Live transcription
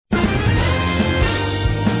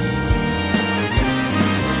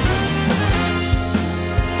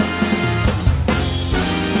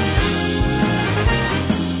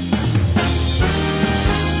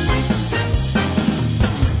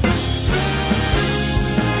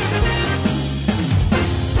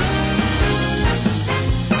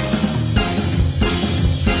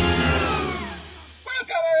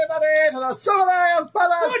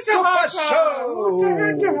show.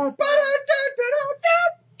 Oh,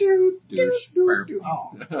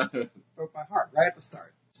 broke my heart right at the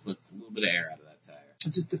start. Just lets a little bit of air out of that tire.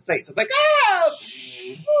 It just deflates. I'm like, ah!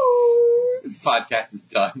 This podcast is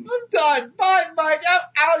done. I'm done. Bye, Mike. I'm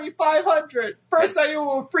Audi 500. First I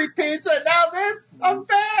owe a free pizza, now this?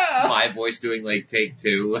 Unfair. My voice doing like take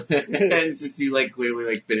two. And it's just you like clearly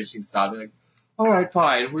like finishing sobbing like, alright,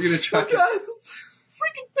 fine, we're gonna try. Oh, guys, it's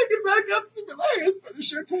freaking picking back up some hilarious, but it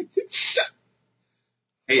sure take two.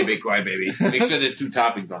 Hey, big quiet baby. Make sure there's 2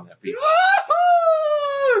 toppings on that pizza.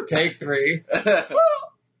 Take 3.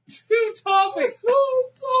 2 toppings.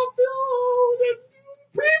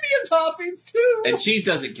 Premium toppings too. And cheese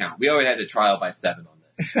doesn't count. We already had a trial by 7 on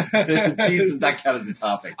this. Cheese does not count as a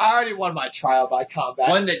topping. I already won my trial by combat.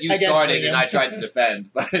 One that you started and I tried to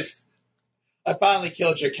defend, but I finally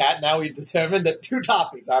killed your cat. Now we've determined that 2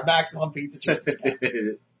 toppings are maximum pizza cheese.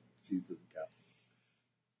 cheese doesn't count.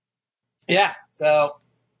 Yeah. So,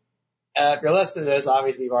 if you're listening to this,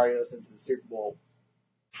 obviously you've already listened to the Super Bowl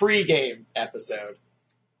pre-game episode,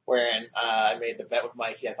 wherein I made the bet with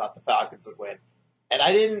Mikey. I thought the Falcons would win. And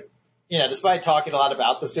I didn't, despite talking a lot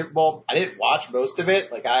about the Super Bowl, I didn't watch most of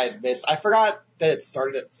it. Like, I forgot that it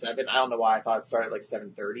started at 7. I don't know why I thought it started at like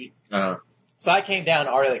 7:30. Uh-huh. So I came down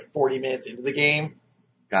already like 40 minutes into the game.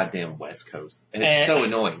 Goddamn West Coast. And it's so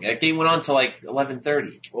annoying. That game went on till like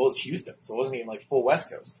 11:30. Well, it was Houston, so it wasn't even like full West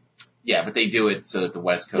Coast. Yeah, but they do it so that the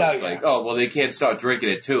West Coast they can't start drinking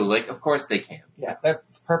it too. Like, of course they can. Yeah,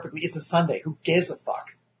 that's perfectly, it's a Sunday. Who gives a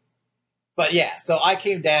fuck? But yeah, so I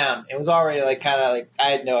came down. It was already like kind of like,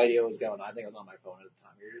 I had no idea what was going on. I think I was on my phone at the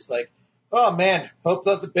time. You're just like, oh man, hope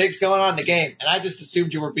that the big's going on in the game. And I just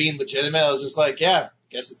assumed you were being legitimate. I was just like, yeah,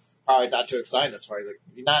 guess it's probably not too exciting as far as like,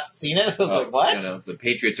 have you not seen it? I was like, what? The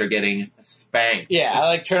Patriots are getting spanked. Yeah,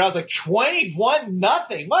 I turned out, I was like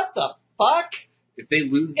 21-0. What the fuck? If they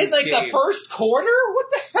lose this it's like game, the first quarter? What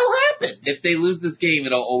the hell happened? If they lose this game,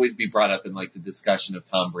 it'll always be brought up in like the discussion of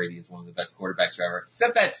Tom Brady as one of the best quarterbacks ever.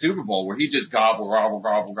 Except that Super Bowl where he just gobble.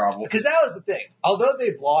 Because that was the thing. Although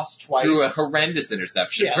they've lost twice. Through a horrendous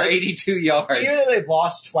interception for 82 yards. Even though they've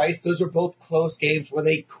lost twice, those were both close games where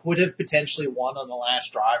they could have potentially won on the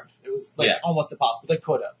last drive. It was like almost impossible. They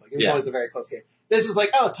could have. Like, it was always a very close game. This was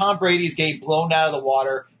like, Tom Brady's getting blown out of the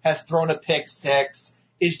water, has thrown a pick 6,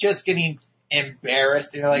 is just getting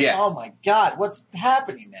embarrassed, and you're like, oh my god, what's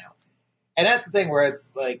happening now? And that's the thing where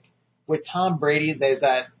it's like, with Tom Brady, there's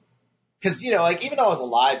that, cause like, even though I was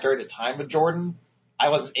alive during the time of Jordan, I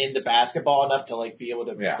wasn't into basketball enough to like be able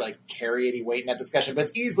to like carry any weight in that discussion, but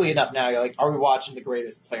it's easily enough now. You're like, are we watching the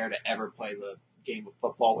greatest player to ever play the game of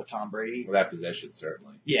football with Tom Brady? Well, that position,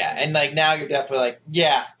 certainly. Yeah, and like now you're definitely like,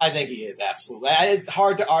 yeah, I think he is, absolutely. It's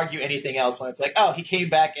hard to argue anything else when it's like, he came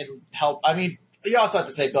back and helped. I mean, you also have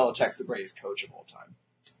to say Belichick's the greatest coach of all time.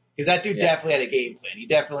 Because that dude definitely had a game plan. He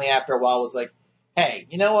definitely, after a while, was like, hey,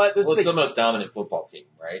 you know what? It's the most dominant football team,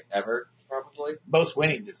 right? Ever, probably? Most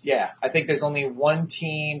winningest, yeah. I think there's only one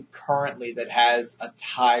team currently that has a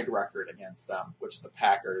tied record against them, which is the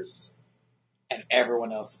Packers, and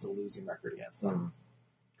everyone else is a losing record against them.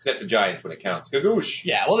 Except the Giants when it counts. Gagoosh!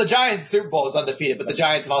 Yeah, well, the Giants' Super Bowl is undefeated, but the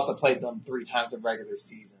Giants have also played them 3 times in regular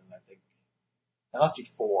season, I think. That must be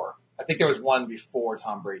 4. I think there was one before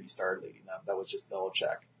Tom Brady started leading them. That was just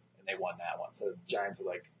Belichick, and they won that one. So the Giants are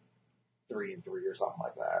like 3-3 or something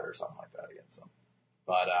like that against them.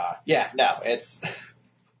 But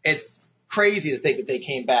it's crazy to think that they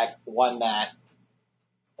came back, won that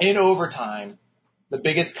in overtime, the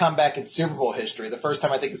biggest comeback in Super Bowl history. The first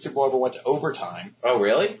time I think the Super Bowl ever went to overtime. Oh,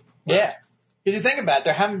 really? Yeah. If you think about it,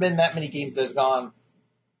 there haven't been that many games that have gone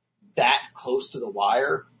that close to the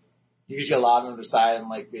wire. Usually a lot of them decided in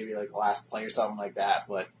like maybe like the last play or something like that,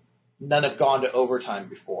 but none have gone to overtime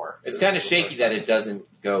before. It's kind of shaky that it doesn't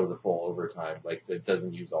go the full overtime. Like, it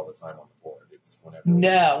doesn't use all the time on the board. It's whenever.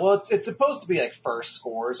 No, well, it's supposed to be like first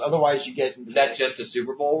scores. Otherwise, you get. Is that just a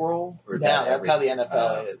Super Bowl rule? Or is that's how the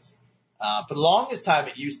NFL is. For the longest time,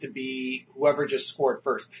 it used to be whoever just scored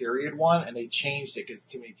first, period, won, and they changed it because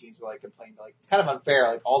too many teams were like complaining. Like, it's kind of unfair.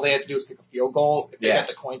 Like, all they have to do is kick a field goal. If they got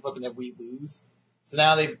the coin flip and then we lose. So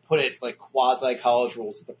now they put it like quasi-college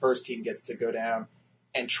rules that the first team gets to go down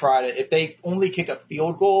and try to, if they only kick a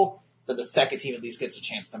field goal, then the second team at least gets a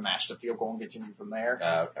chance to match the field goal and continue from there.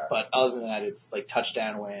 Okay. But other than that, it's like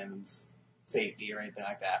touchdown wins, safety or anything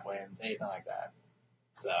like that wins, anything like that.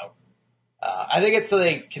 So, I think it's so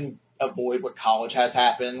they can avoid what college has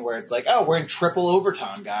happened where it's like, oh, we're in triple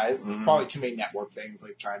overtime, guys. Mm-hmm. Probably too many network things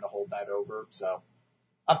like trying to hold that over. So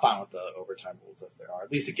I'm fine with the overtime rules as they are.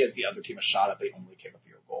 At least it gives the other team a shot if they only kick a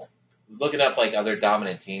field goal. I was looking up like other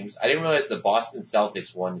dominant teams. I didn't realize the Boston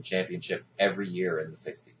Celtics won the championship every year in the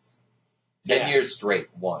 60s. 10 years straight,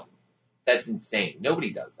 one. That's insane.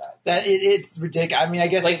 Nobody does that. It's ridiculous. I mean, I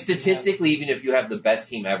guess like statistically, even if you have the best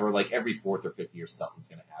team ever, like every 4th or 5th year, something's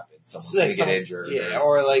going to happen. Someone's going to get injured. Yeah,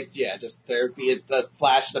 or just there'd be the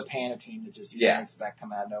flash of the pan of team that just you didn't expect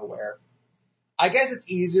come out of nowhere. I guess it's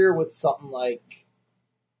easier with something like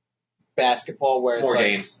basketball where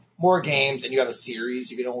it's more games, and you have a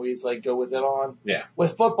series you can always go with it on. Yeah.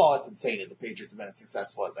 With football, it's insane that the Patriots have been as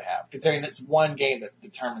successful as they have, considering it's one game that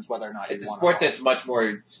determines whether or not it's a sport that's much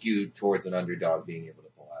more skewed towards an underdog being able to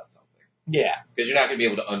pull out something. Yeah. Because you're not going to be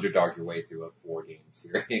able to underdog your way through a 4-game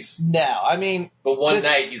series. No, I mean... But one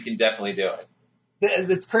night you can definitely do it.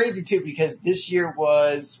 It's crazy, too, because this year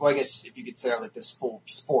was, I guess if you consider this full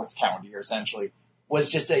sports calendar year, essentially,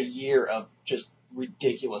 was just a year of just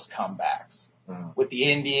ridiculous comebacks. With the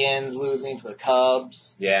Indians losing to the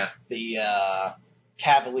Cubs. Yeah. The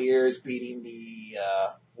Cavaliers beating the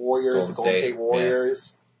Warriors, the Golden State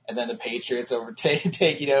Warriors. Yeah. And then the Patriots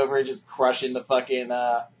taking over and just crushing the fucking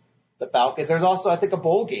the Falcons. There's also, I think, a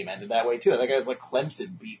bowl game ended that way, too. I think it was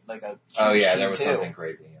Clemson beat a huge team, there was too. Something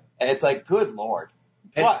crazy. Yeah. And it's good Lord.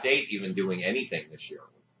 Penn State even doing anything this year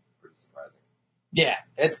was pretty surprising. Yeah.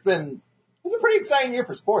 It's a pretty exciting year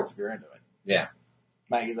for sports if you're into it. Yeah.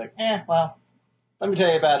 Maggie's well... Let me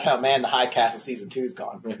tell you about how Man the High Castle Season 2's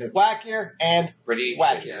gone. Wackier and pretty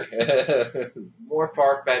wackier. More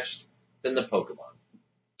far-fetched than the Pokemon.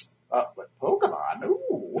 But Pokemon?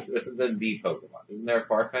 Ooh. Than the Pokemon. Isn't there a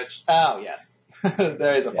far-fetched? Oh, yes.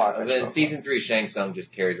 There is a far-fetched Then Pokemon. Season 3, Shang Tsung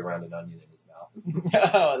just carries around an onion in his mouth.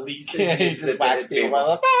 Oh, a leak. He just whacks people.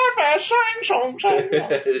 Far-fetched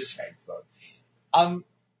Shang Tsung.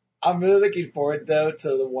 I'm really looking forward, though,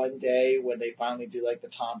 to the one day when they finally do, the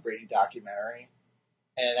Tom Brady documentary.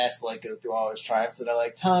 And it has to, go through all his triumphs. And they're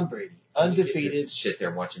Tom Brady, undefeated. Shit,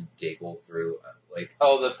 they're watching giggle through,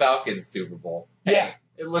 the Falcons Super Bowl. Yeah. Hey,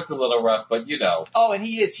 it looked a little rough, but Oh, and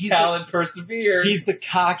he's talent perseveres. He's the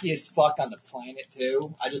cockiest fuck on the planet,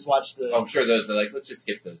 too. I just watched I'm sure those are let's just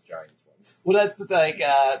skip those Giants ones. Well, that's the thing.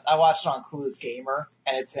 I watched it on Clueless Gamer,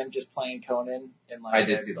 and it's him just playing Conan. I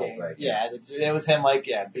did see the whole thing. Yeah, it was him,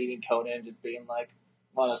 beating Conan, just being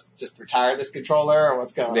want to just retire this controller, or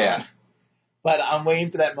what's going on? But I'm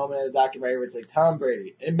waiting for that moment in the documentary where it's Tom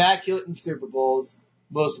Brady, immaculate in Super Bowls,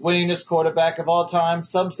 most winningest quarterback of all time,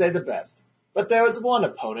 some say the best. But there was one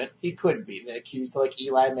opponent he couldn't beat. They accused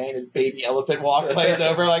Eli Manning, his baby elephant walk plays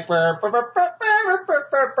over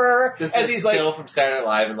This is still from Saturday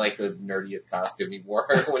Night Live in the nerdiest costume he wore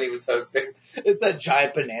when he was hosting. It's that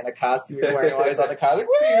giant banana costume he's wearing while he's on the car.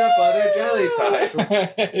 Peanut butter jelly time.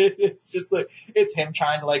 It's just it's him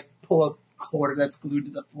trying to pull a cord that's glued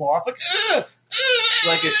to the floor. Ugh!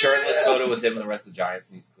 A shirtless photo with him and the rest of the Giants,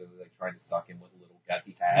 and he's clearly trying to suck in what little gut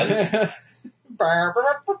he has.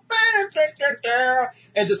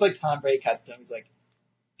 And just Tom Brady cuts to him, he's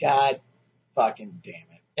God fucking damn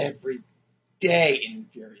it. Every day it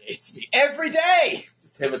infuriates me. Every day!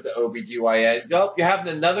 Just him at the OBGYN. Oh, you're having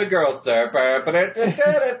another girl, sir.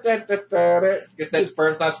 Guess that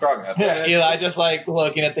sperm's not strong enough. Eli just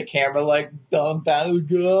looking at the camera dumbfounded.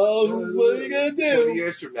 God, what are you gonna do? 20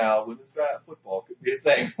 years from now, women's football could be a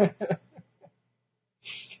thing.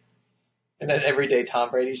 And then every day Tom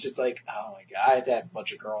Brady's just oh my God, I have to have a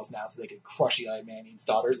bunch of girls now so they can crush Eli Manning's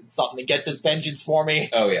daughters and something to get this vengeance for me.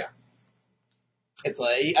 Oh yeah. It's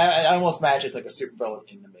I almost imagine it's a supervillain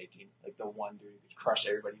in the making. The one dude who could crush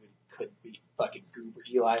everybody who could beat fucking Goober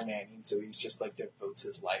Eli Manning, so he's just devotes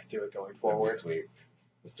his life to it going forward. Sweet.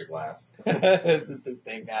 Mr. Glass. It's just this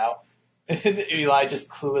thing now. And Eli just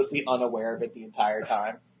cluelessly unaware of it the entire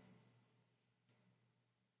time.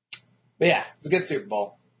 But yeah, it's a good Super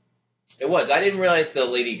Bowl. It was. I didn't realize the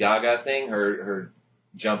Lady Gaga thing, her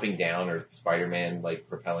jumping down or Spider-Man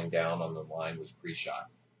propelling down on the line was pre-shot.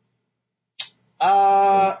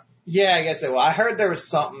 Yeah, I guess it was. I heard there was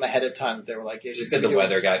something ahead of time that they were she said the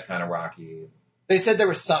weather got kind of rocky. They said there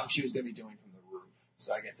was something she was going to be doing from the roof,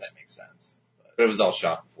 so I guess that makes sense. But it was all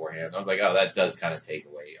shot beforehand. I was oh, that does kind of take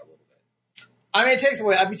away a little bit. I mean, it takes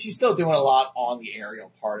away. I mean, she's still doing a lot on the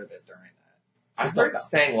aerial part of it during that. I heard it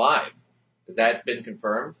sang live. Has that been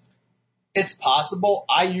confirmed? It's possible.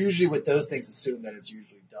 I usually, with those things, assume that it's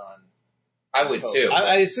usually done. I would too.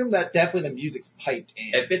 I assume that definitely the music's piped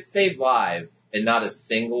in. If it's saved live and not a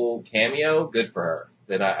single cameo, good for her.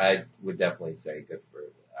 Then I would definitely say good for her.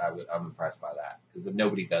 I'm impressed by that because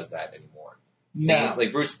nobody does that anymore. No.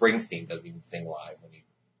 Bruce Springsteen doesn't even sing live when he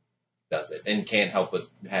does it and can't help but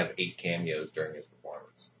have 8 cameos during his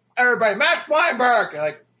performance. Everybody, Max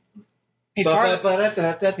Weinberg! He's part of the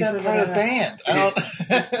band.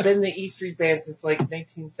 He's been the E Street Band since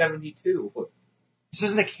 1972. This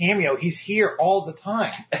isn't a cameo. He's here all the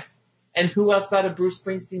time. And who outside of Bruce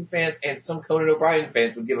Springsteen fans and some Conan O'Brien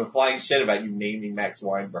fans would give a flying shit about you naming Max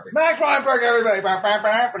Weinberg? Max Weinberg, everybody.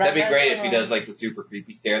 That'd be great if he does like the super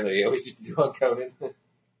creepy stare that he always used to do on Conan.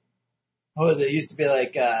 What was it? It used to be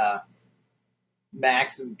like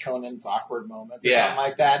Max and Conan's awkward moments or something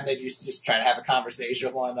like that, and they used to just try to have a conversation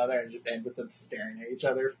with one another and just end with them staring at each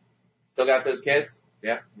other. Still got those kids?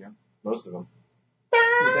 Yeah, most of them.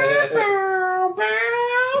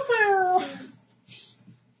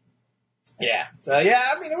 Yeah. So yeah,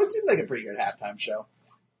 I mean, it seemed like a pretty good halftime show.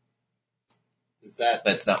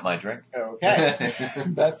 That's not my drink. Okay.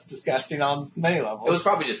 That's disgusting on many levels. It was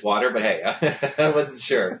probably just water, but hey, I wasn't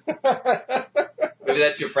sure. Maybe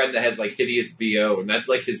that's your friend that has like hideous BO and that's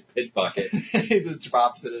like his pit bucket. He just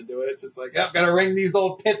drops it into it, just like, gotta wring these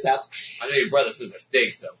old pits out. I know your brother says they're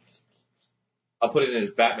steak, so I'll put it in his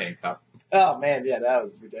Batman cup. Oh man, yeah, that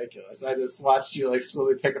was ridiculous. I just watched you like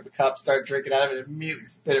slowly pick up the cup, start drinking out of it, and immediately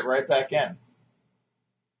spit it right back in.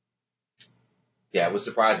 Yeah, it was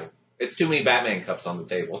surprising. It's too many Batman cups on the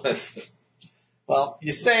table. Well,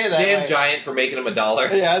 you say that. Damn Giant for making them $1.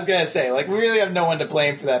 Yeah, I was gonna say, like, we really have no one to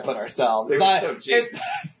blame for that but ourselves. They were so cheap.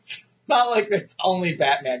 It's not like there's only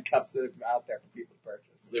Batman cups that are out there for people to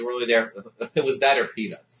purchase. They were only there. It was that or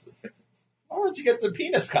peanuts. Why don't you get some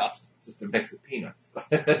penis cups? Just a mix of peanuts.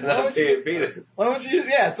 Why don't you?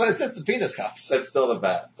 Yeah, that's why I said some penis cups. That's still the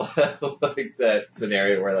best. Like that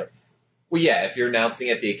scenario where like, well, yeah, if you're announcing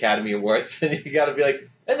at the Academy Awards, then you gotta be like,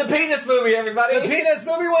 and the penis movie, everybody! The penis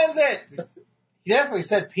movie wins it! He definitely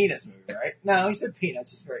said penis movie, right? No, he said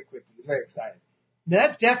peanuts just very quickly. He was very excited.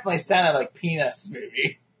 That definitely sounded like penis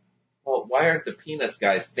movie. Well, why aren't the Peanuts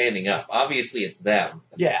guys standing up? Obviously it's them.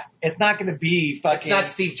 Yeah, it's not gonna be fucking... It's not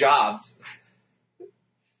Steve Jobs.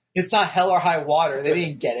 It's not Hell or High Water. They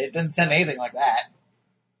didn't get it. It doesn't sound anything like that.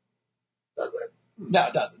 Does it? No,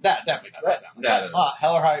 it doesn't. That definitely doesn't sound like that. No.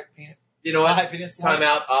 Hell or High Penis. You know what? High Penis. Time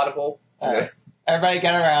out, Audible. Everybody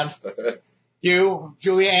get around. You,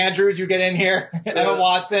 Julia Andrews, you get in here. Emma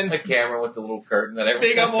Watson. The camera with the little curtain that everyone...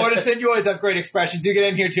 Viggo Mortensen, you always have great expressions. You get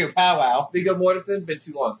in here too. Powwow. Viggo Mortensen, been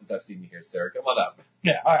too long since I've seen you here, sir. Come on up.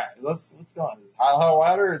 Yeah, alright. Let's go on. Is it Hell or High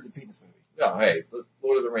Water or is it penis movie? No, hey,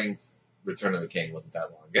 Lord of the Rings, Return of the King wasn't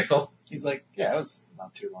that long ago. He's like, yeah, it was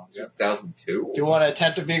not too long ago. 2002? Do you want to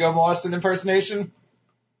attempt a Viggo Mortensen impersonation?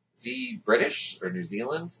 Is he British or New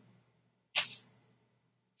Zealand?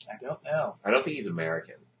 I don't know. I don't think he's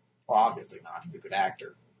American. Well, obviously not. He's a good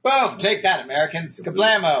actor. Boom! Take that, Americans.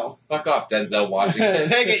 Kablamo. Fuck off, Denzel Washington.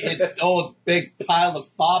 Take it, you old big pile of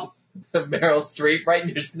fop. Meryl Streep, right in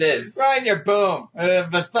your sniz. Right in your boom.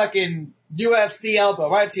 The fucking UFC elbow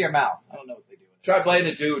right to your mouth. I don't know what they do. Try playing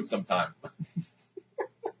a dude sometime.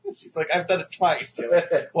 She's like, I've done it twice. You're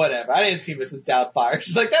like, whatever. I didn't see Mrs. Doubtfire.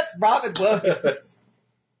 She's like, that's Robin Williams.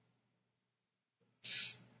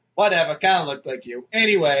 Whatever. Kind of looked like you.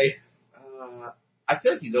 Anyway. I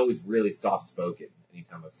feel like he's always really soft-spoken.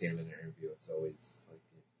 Anytime I've seen him in an interview, it's always like,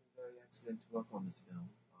 it's been very excellent to work on this film.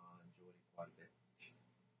 I enjoyed it quite a bit.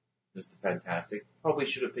 Just fantastic. Probably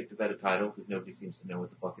should have picked a better title because nobody seems to know what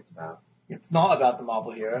the fuck it's about. It's not about the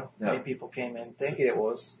Marvel hero. No. Many people came in thinking it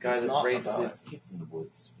was. Guy It's that not raises about his kids in the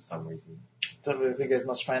woods for some reason. Don't really think there's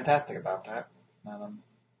much fantastic about that.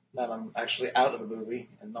 That I'm actually out of the movie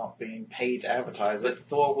and not being paid to advertise it. But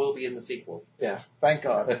Thor will be in the sequel. Yeah, thank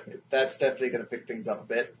God. That's definitely going to pick things up a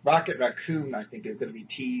bit. Rocket Raccoon, I think, is going to be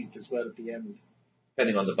teased as well at the end.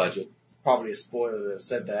 Depending on the budget. It's probably a spoiler to have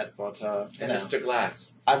said that, but, And Mr.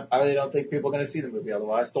 Glass. I really don't think people are going to see the movie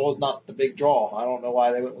otherwise. Thor's not the big draw. I don't know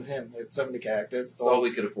why they went with him. It's so many characters. That's all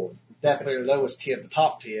we could afford. Definitely the lowest tier, the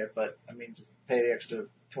top tier, but, I mean, just pay the extra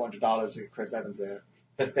 $200 to get Chris Evans there.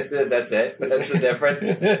 That's it? That's the difference?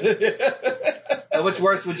 How much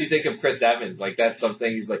worse would you think of Chris Evans? Like, that's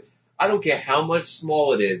something he's like, I don't care how much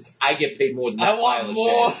small it is, I get paid more than that. I want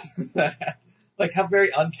more. Like, how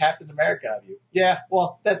very un-Captain America of you. Yeah,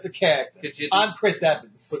 well, that's a character. I'm Chris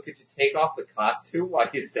Evans. But could you take off the costume while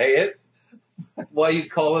you say it? While you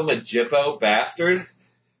call him a Jippo bastard?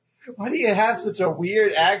 Why do you have such a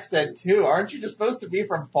weird accent too? Aren't you just supposed to be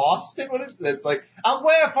from Boston? What is this? Like, I'm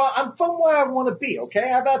from where I want to be, okay?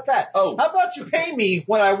 How about that? Oh. How about you pay me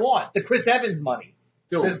what I want? The Chris Evans money.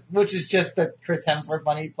 Dude. Which is just the Chris Hemsworth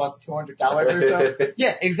money plus $200 or so.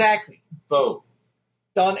 Yeah, exactly. Boom.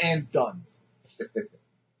 Done and duns. Did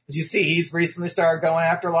you see he's recently started going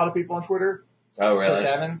after a lot of people on Twitter? Oh, really? Chris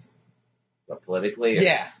Evans? What, politically?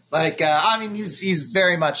 Yeah. Like, I mean, he's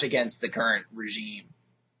very much against the current regime.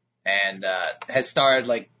 And, has started,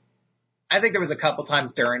 like, I think there was a couple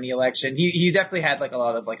times during the election. He definitely had, like, a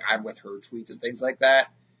lot of, like, I'm with her tweets and things like that.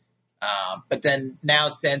 But then now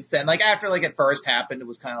since then, like, after, like, it first happened, it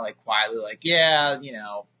was kind of, like, quietly, like, yeah, you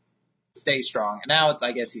know, stay strong. And now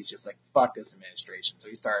I guess he's just like, fuck this administration. So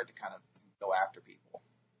he started to kind of go after people.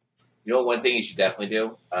 You know, one thing you should definitely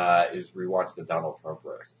do is rewatch the Donald Trump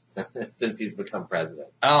roast since he's become president.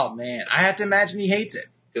 Oh man, I have to imagine he hates it.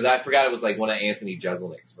 Because I forgot it was like one of Anthony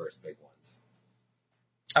Jeselnik's first big ones.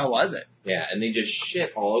 Oh, was it? Yeah, and they just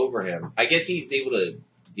shit all over him. I guess he's able to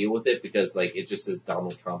deal with it because like it just says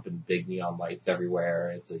Donald Trump and big neon lights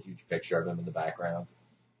everywhere. It's a huge picture of him in the background.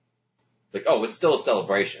 It's like, oh, it's still a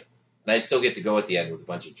celebration. And I still get to go at the end with a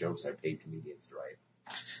bunch of jokes I paid comedians to write.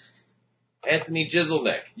 Anthony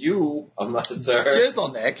Jeselnik, you, sir.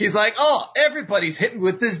 Jeselnik. He's like, oh, everybody's hitting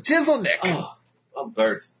with this Jeselnik. Oh, I'm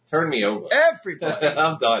burnt. Turn me over. Everybody.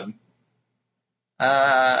 I'm done.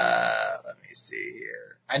 Let me see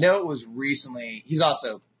here. I know it was recently, he's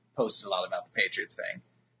also posted a lot about the Patriots thing.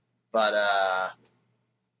 But,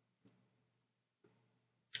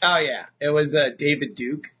 oh yeah, it was, David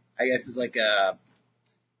Duke, I guess is like a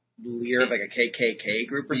leader of like a KKK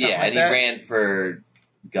group or something like that. Yeah, and he ran for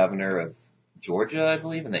governor of Georgia, I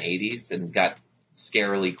believe, in the 80s and got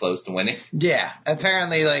scarily close to winning. Yeah,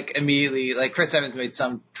 apparently, like, immediately, like, Chris Evans made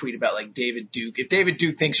some tweet about, like, David Duke. If David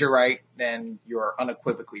Duke thinks you're right, then you're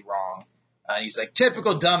unequivocally wrong. He's like,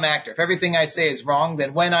 typical dumb actor. If everything I say is wrong,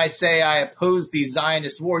 then when I say I oppose these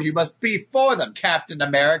Zionist wars, you must be for them, Captain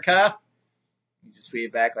America. He just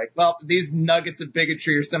tweeted back, like, well, these nuggets of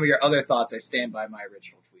bigotry are some of your other thoughts. I stand by my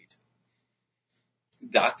original tweet.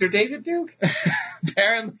 Dr. David Duke?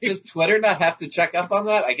 Apparently. Does Twitter not have to check up on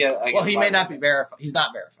that? I guess well, he may not be verified. He's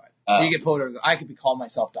not verified. So you get pulled over. I could be calling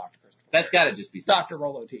myself Dr. Christopher. That's gotta just be Dr.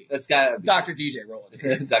 Rolo T. That's gotta be Dr. DJ Rolo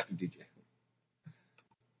T. Dr. DJ.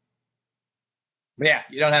 But yeah,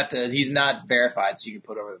 you don't have to, he's not verified, so you can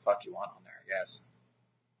put whatever the fuck you want on there, I guess.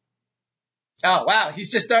 Oh wow,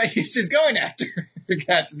 he's just going after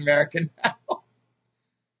Captain America now.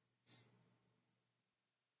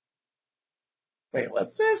 Wait,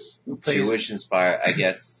 what's this? Jewish inspired, I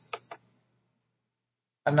guess.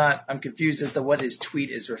 I'm confused as to what his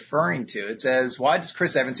tweet is referring to. It says, why does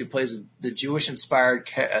Chris Evans, who plays the Jewish-inspired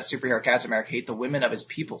superhero Captain America, hate the women of his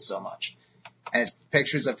people so much? And it's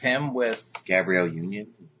pictures of him with Gabrielle Union.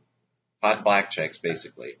 Hot black chicks,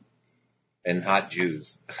 basically. And hot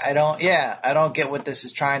Jews. I don't get what this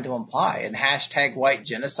is trying to imply. And hashtag white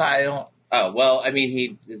genocide, Oh, well, I mean,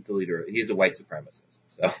 he is the leader. He's a white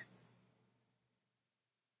supremacist, so.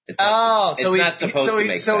 It's not supposed to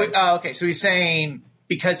make sense. Okay, so he's saying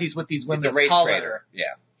because he's with these women He's a race of color, traitor. Yeah.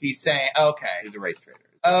 He's saying, okay. He's a race traitor.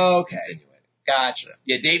 Okay. Gotcha.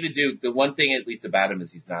 Yeah, David Duke, the one thing at least about him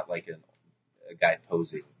is he's not like a guy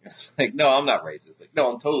posing. It's like, no, I'm not racist. Like,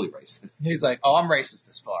 no, I'm totally racist. He's like, oh, I'm racist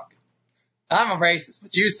as fuck. I'm a racist,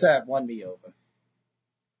 but you, sir, have won me over.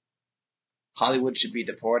 Hollywood should be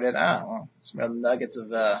deported. I don't know. Some nuggets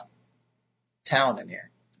of talent in here.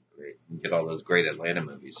 Great. You get all those great Atlanta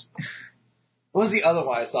movies. What was the other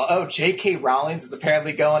one I saw? Oh, J.K. Rowling is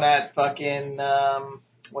apparently going at fucking,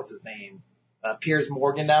 what's his name? Piers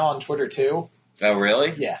Morgan now on Twitter too. Oh,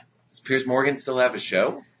 really? Yeah. Does Piers Morgan still have a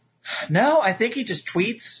show? No, I think he just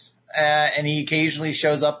tweets, and he occasionally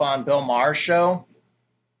shows up on Bill Maher's show.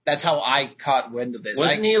 That's how I caught wind of this.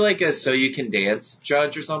 Wasn't he like a So You Can Dance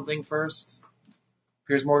judge or something first?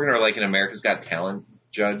 Piers Morgan, or like an America's Got Talent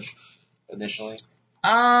judge initially?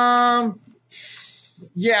 Yeah,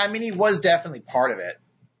 I mean, he was definitely part of it.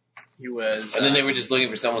 He was. And then they were just looking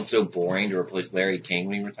for someone so boring to replace Larry King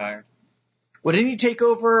when he retired. Well, didn't he take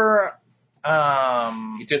over?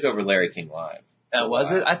 He took over Larry King Live.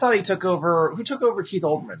 Was it? I thought he took over. Who took over Keith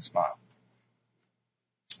Olbermann's spot?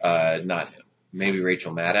 Not him. Maybe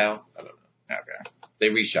Rachel Maddow. I don't know. Okay. They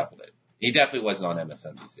reshuffled it. He definitely wasn't on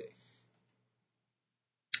MSNBC.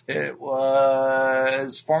 It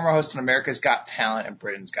was former host on America's Got Talent and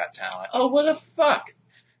Britain's Got Talent. Oh, what a fuck.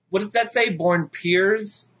 What does that say? Born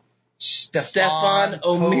Piers Stefan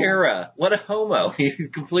O'Meara. What a homo. He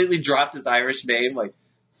completely dropped his Irish name. Like,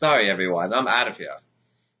 sorry, everyone. I'm out of here.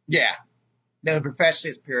 Yeah. Known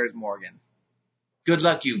professionally as Piers Morgan. Good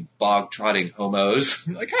luck, you bog-trotting homos.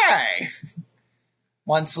 Like, hey.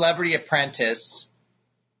 One Celebrity Apprentice.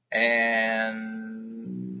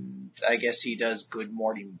 And I guess he does Good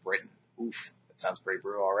Morning Britain. Oof. That sounds pretty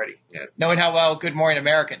brutal already. Yeah. Knowing how well Good Morning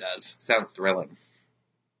America does. Sounds thrilling.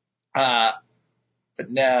 But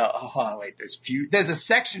no, hold on, wait, there's a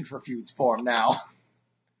section for feuds for him now.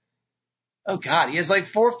 Oh god, he has like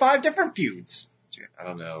 4 or 5 different feuds. I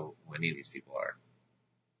don't know who any of these people are.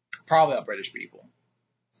 Probably all British people.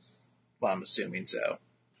 Well, I'm assuming so.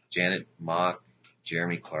 Janet Mock,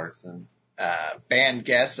 Jeremy Clarkson. Banned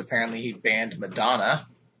guest, apparently he banned Madonna.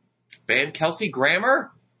 Banned Kelsey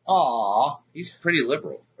Grammer? Aw. He's pretty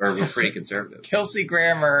liberal, or pretty conservative. Kelsey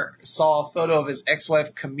Grammer saw a photo of his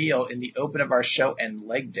ex-wife Camille in the open of our show and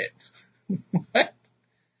legged it. What?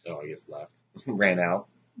 Oh, I guess left. Ran out.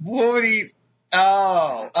 What would he...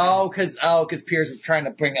 cause Piers was trying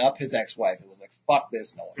to bring up his ex-wife. It was like, fuck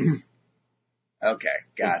this noise. Okay,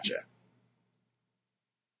 gotcha.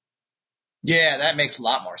 Yeah, that makes a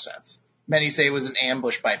lot more sense. Many say it was an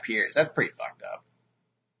ambush by Piers. That's pretty fucked up.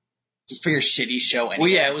 Just for your shitty show anyway. Well,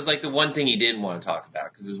 yeah, it was like the one thing he didn't want to talk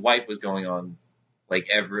about, because his wife was going on,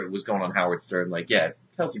 was going on Howard Stern, like, yeah,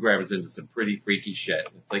 Kelsey Grammer's into some pretty freaky shit.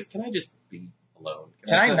 It's like, can I just be alone?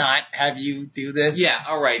 Can I not have you do this? Yeah,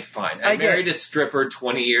 alright, fine. I married a stripper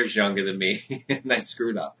 20 years younger than me, and I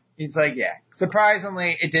screwed up. He's like, yeah.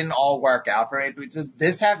 Surprisingly, it didn't all work out for me, but does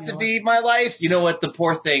this have to be my life? You know what? The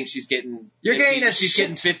poor thing, she's getting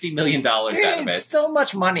 $50 million out of it. So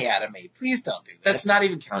much money out of me. Please don't do this. That's not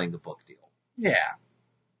even counting the book deal. Yeah.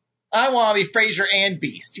 I want to be Frasier and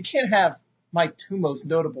Beast. You can't have my two most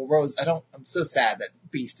notable roles. I'm so sad that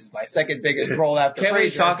Beast is my second biggest role after Frasier. Can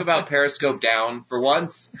we talk about Periscope Down for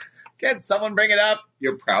once? Can someone bring it up?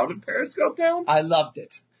 You're proud of Periscope Down? I loved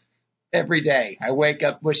it. Every day. I wake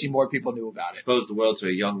up wishing more people knew about it. Exposed the world to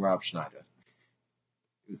a young Rob Schneider.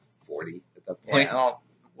 He was 40 at that point.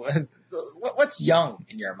 Yeah, what's young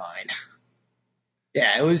in your mind?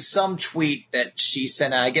 Yeah, it was some tweet that she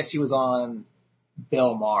sent out. I guess he was on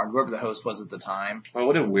Bill Maher, whoever the host was at the time. Oh,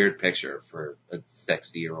 what a weird picture for a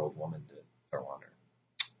 60-year-old woman to throw on her.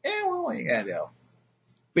 Yeah, well, what you gotta do?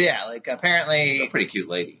 But yeah, like apparently... She's a pretty cute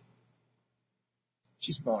lady.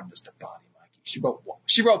 She's more than just a body, Mikey.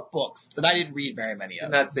 She wrote books that I didn't read very many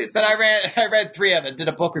of. Not say but I read 3 of it. Did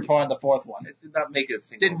a book report on the 4th one. It did not make a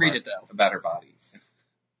single Didn't read it though. About her body.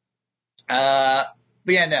 But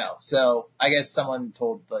yeah, no. So I guess someone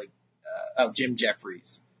told Jim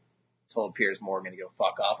Jeffries told Piers Morgan to go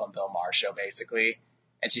fuck off on Bill Maher's show basically.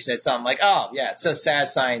 And she said something like, oh yeah, it's so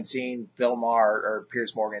satisfying seeing Bill Maher or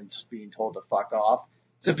Piers Morgan being told to fuck off.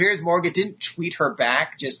 So Piers Morgan didn't tweet her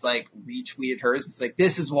back, just like retweeted hers. It's like,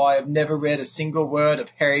 this is why I've never read a single word of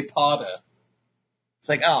Harry Potter. It's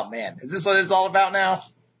like, oh man, is this what it's all about now?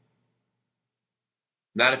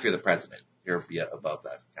 Not if you're the president. You're above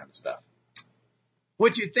that kind of stuff.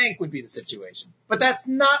 What you think would be the situation. But that's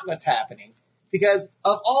not what's happening. Because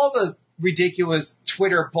of all the ridiculous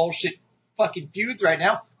Twitter bullshit fucking feuds right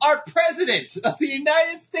now, our president of the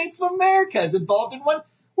United States of America is involved in one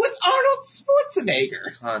with Arnold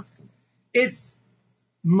Schwarzenegger. Constantly. It's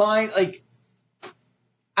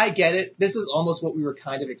I get it. This is almost what we were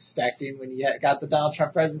kind of expecting when you got the Donald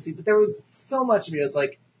Trump presidency, but there was so much of me. I was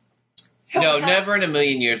like, no, never in a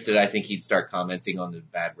million years did I think he'd start commenting on the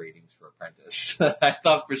bad ratings for Apprentice. I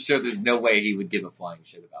thought for sure there's no way he would give a flying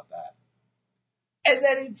shit about that. And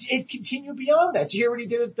then it continued beyond that. Did you hear what he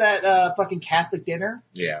did at that fucking Catholic dinner?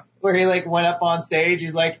 Yeah. Where he went up on stage.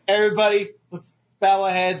 He's like, everybody, let's bow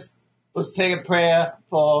our heads. Let's take a prayer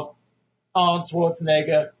for Arnold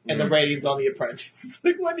Schwarzenegger and the ratings on The Apprentice. It's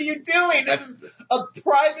like, what are you doing? This is a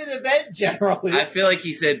private event generally. I feel like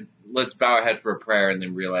he said, let's bow our head for a prayer, and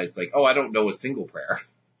then realized, I don't know a single prayer.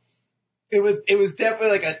 It was definitely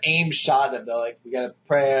like an aimed shot at them. We got a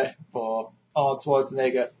prayer for Arnold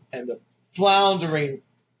Schwarzenegger and the floundering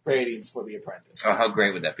ratings for The Apprentice. Oh, how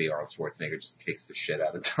great would that be? Arnold Schwarzenegger just kicks the shit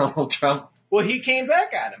out of Donald Trump. Well, he came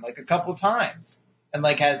back at him a couple times. And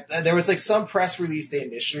there was some press release they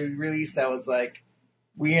initially released that was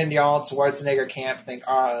we in the Arnold Schwarzenegger camp think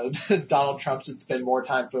Donald Trump should spend more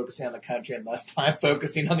time focusing on the country and less time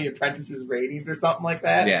focusing on The Apprentice's ratings or something like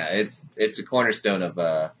that. Yeah, it's a cornerstone of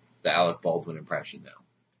the Alec Baldwin impression now.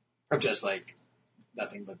 Or just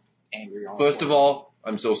nothing but angry Arnold First of all,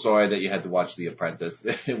 I'm so sorry that you had to watch The Apprentice.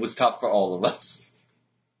 It was tough for all of us.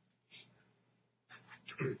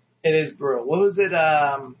 It is brutal. What was it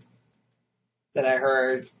that I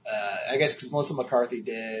heard? I guess because Melissa McCarthy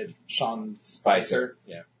did Sean Spicer.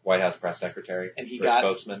 Yeah. White House press secretary. And he got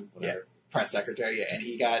spokesman, whatever. Yeah, press secretary, yeah. And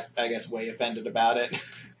he got, I guess, way offended about it.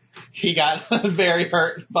 He got very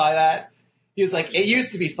hurt by that. He was like, it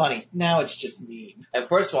used to be funny. Now it's just mean. And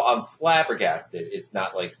first of all, I'm flabbergasted. It's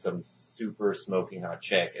not some super smoking hot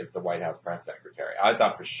chick as the White House press secretary. I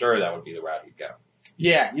thought for sure that would be the route he'd go.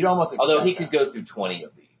 Yeah, you'd almost expect Although he could go through 20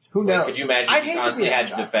 of these. Who knows? Could you imagine if he constantly had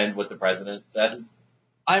to defend what the president says?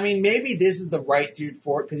 I mean, maybe this is the right dude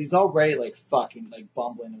for it because he's already fucking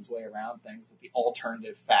bumbling his way around things with the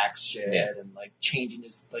alternative facts shit and changing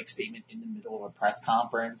his statement in the middle of a press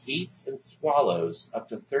conference. Eats and swallows up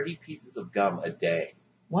to 30 pieces of gum a day.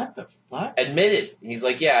 What the fuck? Admitted. He's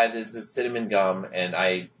like, yeah, there's this cinnamon gum and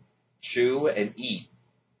I chew and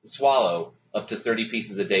swallow up to 30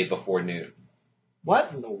 pieces a day before noon.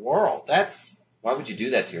 What in the world? Why would you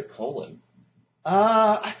do that to your colon?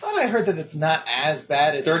 I thought I heard that it's not as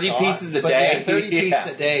bad as 30 pieces a day? Yeah, 30 pieces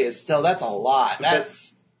a day is that's a lot.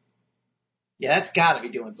 That's gotta be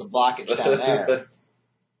doing some blockage down there.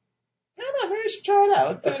 I don't know, maybe we should try it out.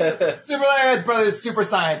 Let's do it. Super Larry's Brothers Super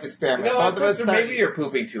Science Experiment. You know what, so maybe you're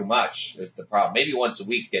pooping too much is the problem. Maybe once a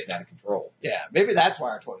week's getting out of control. Yeah, maybe that's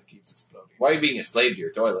why our toilet keeps exploding. Why are you being a slave to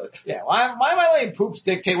your toilet? Yeah, why my lame poops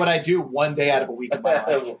dictate what I do one day out of a week of my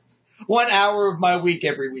life? 1 hour of my week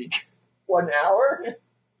every week. 1 hour?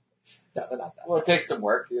 No, they're not that. Well, it takes some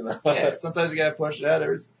work, you know. Yeah, sometimes you gotta push it out.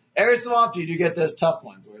 Every so often you do get those tough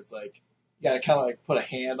ones where it's like, you gotta kind of like put a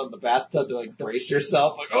hand on the bathtub to like brace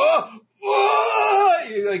yourself. Like,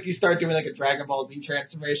 you start doing like a Dragon Ball Z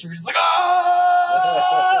transformation. You're just like,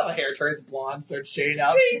 the hair turns blonde, starts shading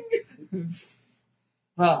out.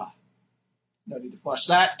 No need to flush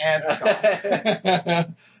that.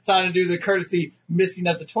 And time to do the courtesy missing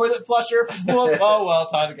of the toilet flusher. Oh well,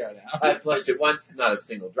 time to go now. I flushed it once, not a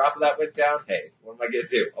single drop of that went down. Hey, what am I gonna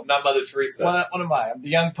do? I'm not Mother Teresa. What am I? I'm the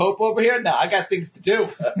young Pope over here? No, I got things to do.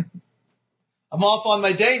 I'm off on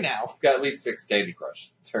my day now. Got at least 6 Candy Crush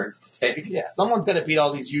turns to take. Yeah, someone's gonna beat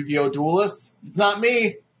all these Yu-Gi-Oh! Duelists. It's not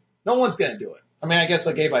me. No one's gonna do it. I mean, I guess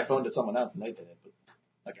I gave my phone to someone else and they did it, but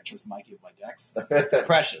like I trust Mikey with my decks.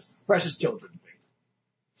 Precious children.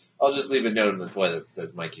 I'll just leave a note in the toilet that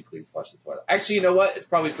says, Mikey, please flush the toilet. Actually, you know what? It's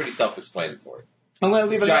probably pretty self-explanatory. I'm gonna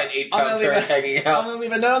leave giant 8-pound turd hanging out. I'm gonna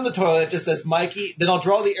leave a note on the toilet that just says Mikey. Then I'll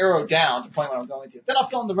draw the arrow down to point where I'm going to. Then I'll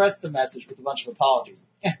fill in the rest of the message with a bunch of apologies.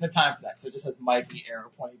 No time for that. So it just says Mikey,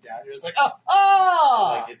 arrow pointing down. You're just like,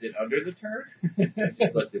 oh! Like, is it under the turd? I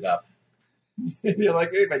just looked it up. You're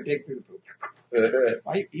like, maybe if I dig through the poop.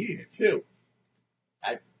 Why are you eating it too?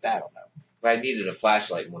 I don't know. I needed a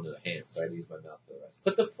flashlight in one of the hands, so I'd use my mouth for the rest.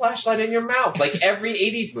 Put the flashlight in your mouth, like every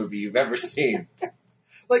 80s movie you've ever seen.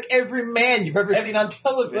 Like every man you've ever seen on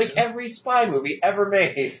television. Like every spy movie ever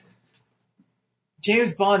made.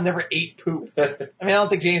 James Bond never ate poop. I mean, I don't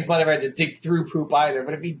think James Bond ever had to dig through poop either,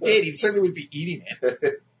 but if he did, he certainly would be eating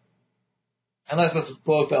it. Unless this was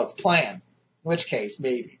Blofeld's plan. In which case,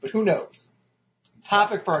 maybe. But who knows?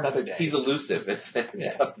 Topic for another day. He's elusive.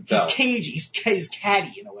 He's cagey. He's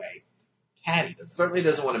catty in a way. Catty. Certainly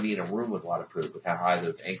doesn't want to be in a room with a lot of poop with how high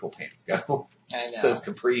those ankle pants go. I know. Those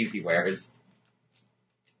capris he wears.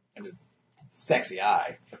 And his sexy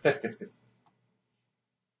eye. There's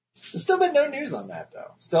still been no news on that,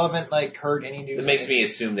 though. Still haven't, heard any news. It makes me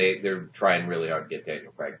assume they're trying really hard to get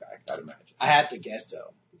Daniel Craig back, I'd imagine. I have to guess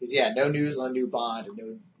so. Because, no news on a new Bond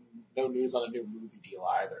and no news on a new movie deal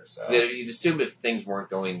either. So you'd assume if things weren't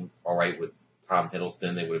going all right with Tom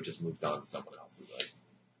Hiddleston, they would have just moved on to someone else.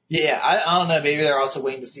 Yeah, I don't know. Maybe they're also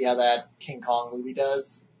waiting to see how that King Kong movie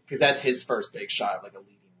does. Because that's his first big shot of, a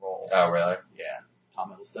leading role. Oh, really? Yeah.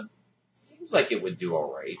 Tom Hiddleston. Seems like it would do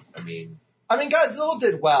all right. I mean, Godzilla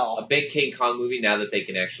did well. A big King Kong movie now that they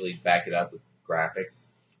can actually back it up with graphics.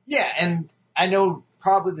 Yeah, and I know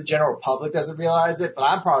probably the general public doesn't realize it, but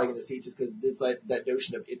I'm probably going to see it just because it's like that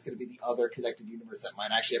notion of it's going to be the other connected universe that might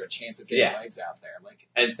actually have a chance of getting legs out there.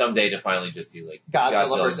 And someday to finally just see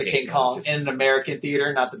Godzilla versus King Kong in an American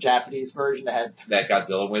theater, not the Japanese version that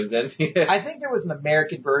Godzilla wins in. I think there was an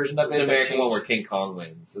American version of it. There's an American one where King Kong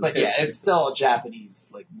wins. But it's still a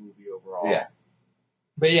Japanese movie overall. Yeah.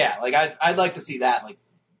 But I'd like to see that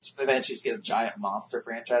eventually get a giant monster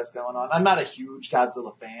franchise going on. I'm not a huge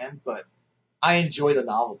Godzilla fan, but I enjoy the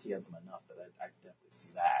novelty of them enough that I definitely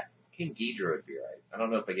see that. King Ghidorah would be right. I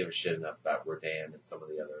don't know if I give a shit enough about Rodan and some of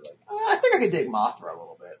the other I think I could dig Mothra a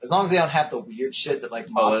little bit, as long as they don't have the weird shit that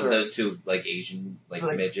Mothra. Those two Asian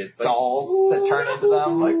midgets, dolls that turn into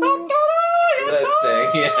them. Let's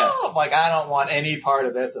say, yeah. I don't want any part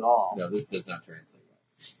of this at all. No, this does not translate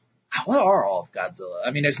right. What are all of Godzilla?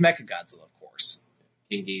 I mean, there's Mechagodzilla, of course.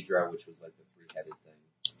 King Ghidorah, which was the 3-headed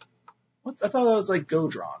thing. I thought that was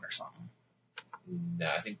Godron or something. No,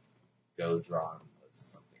 I think Godron was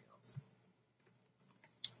something else.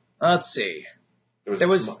 Let's see. There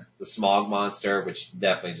was the Smog Monster, which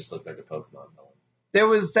definitely just looked like a Pokemon villain. There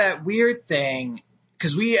was that weird thing,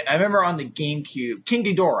 because I remember on the GameCube, King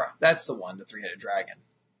Ghidorah, that's the one, the 3-headed dragon.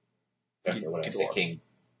 What did I say? King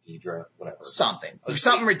Ghidorah? Whatever. Something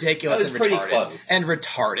ridiculous and retarded. Close. And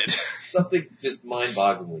retarded. Something just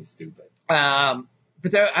mind-bogglingly stupid.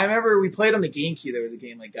 But I remember we played on the GameCube. There was a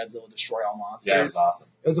game like Godzilla Destroy All Monsters. Yeah, it was awesome.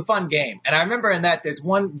 It was a fun game. And I remember in that there's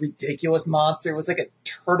one ridiculous monster. It was like a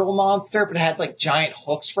turtle monster, but it had giant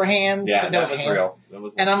hooks for hands. Yeah, but no that was hands.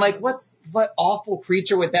 real. And I'm like, what awful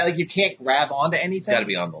creature with that? You can't grab onto anything. It's got to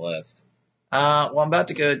be on the list. Well, I'm about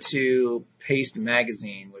to go to Paste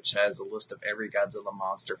Magazine, which has a list of every Godzilla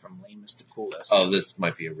monster from lamest to coolest. Oh, this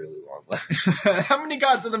might be a really long list. How many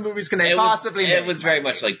Godzilla movies can they possibly make? It was very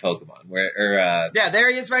much like Pokemon, yeah,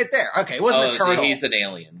 there he is right there. Okay, it wasn't a turtle. He's an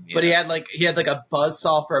alien. Yeah. But he had like a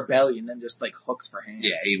buzzsaw for a belly and then just like hooks for hands.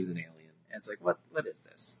 Yeah, he was an alien. And it's like, what is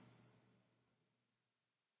this?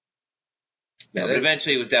 Yeah, but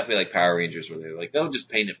eventually it was definitely like Power Rangers where they were like, they'll just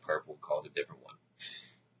paint it purple and call it a different one.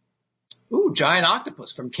 Ooh, giant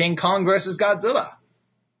octopus from King Kong versus Godzilla.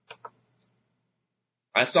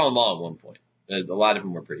 I saw them all at one point. A lot of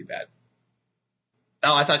them were pretty bad.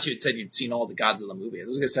 Oh, I thought you had said you'd seen all the Godzilla movies. I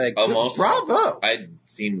was going to say, most bravo. I'd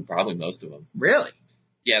seen probably most of them. Really?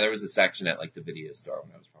 Yeah, there was a section at like the video store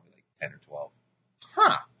when I was probably like 10 or 12.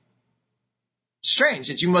 Huh. Strange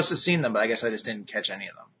that you must have seen them, but I guess I just didn't catch any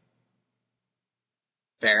of them.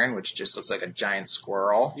 Baron, which just looks like a giant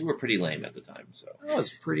squirrel. You were pretty lame at the time, so. That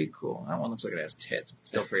was pretty cool. That one looks like it has tits, but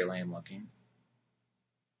still pretty lame looking.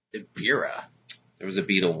 Ibira. There was a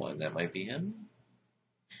beetle one. That might be him.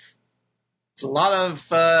 It's a lot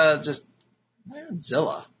of, just,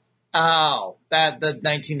 Zilla. Oh, the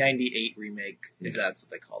 1998 remake that's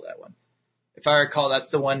what they call that one. If I recall,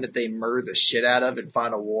 that's the one that they murder the shit out of in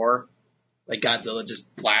Final War. Like Godzilla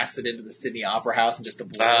just blasted into the Sydney Opera House and just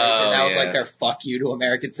obliterated it. And that was like their fuck you to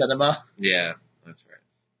American cinema. Yeah, that's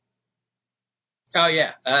Oh right.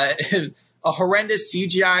 yeah. A horrendous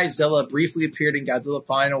CGI Zilla briefly appeared in Godzilla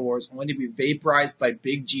Final Wars, only to be vaporized by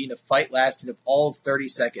Big G in a fight lasting of all of 30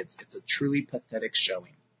 seconds. It's a truly pathetic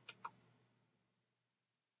showing.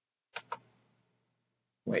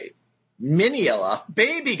 Wait. Miniilla?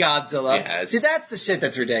 Baby Godzilla? Yeah, see, that's the shit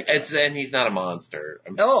that's ridiculous. And he's not a monster.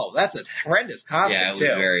 Oh, that's a horrendous costume, yeah, it was too.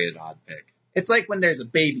 very an odd pick. It's like when there's a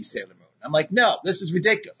baby Sailor Moon. I'm like, no, this is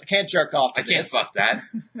ridiculous. I can't jerk off to I can't this. fuck that.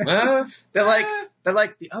 They're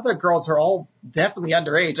like, the other girls are all definitely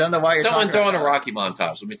underage. I don't know why you're Someone talking throw in about a Rocky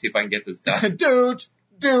montage. Let me see if I can get this done. dude.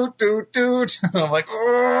 I'm like,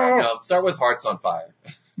 oh. No, let's start with Hearts on Fire.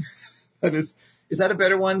 Is that a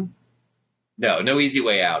better one? No Easy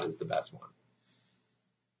Way Out is the best one.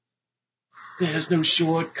 There's no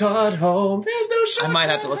shortcut home. There's no shortcut I might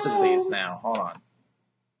have to listen to these now. Hold on.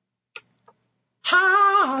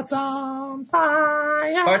 Hearts on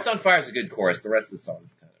Fire. Hearts on Fire is a good chorus. The rest of the song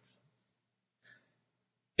is kind of.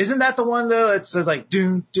 Isn't that the one though that says like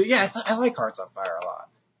do? Yeah, I like Hearts on Fire a lot.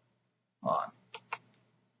 Hold on.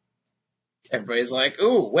 Everybody's like,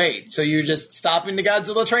 ooh, wait, so you're just stopping the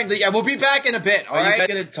Godzilla train? Yeah, we'll be back in a bit, all Are right? you guys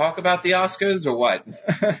going to talk about the Oscars or what?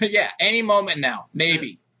 Yeah, any moment now.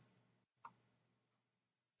 Maybe.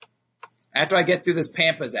 After I get through this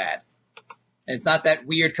Pampas ad. And it's not that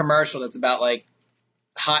weird commercial that's about, like,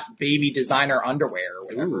 hot baby designer underwear or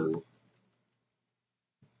whatever.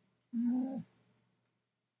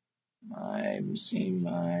 I'm seeing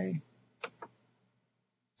my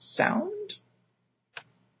sound.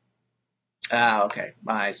 Ah, okay.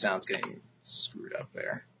 My sound's getting screwed up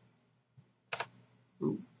there.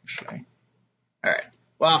 Ooh, okay. All right.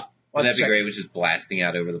 Well, That'd be great. It was just blasting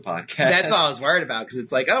out over the podcast. That's all I was worried about because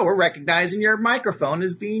it's like, oh, we're recognizing your microphone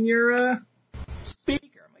as being your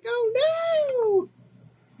speaker. I'm like, oh no.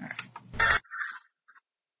 All right.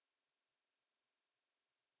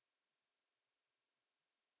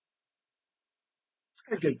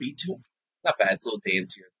 Got a good beat to it. Not bad. It's a little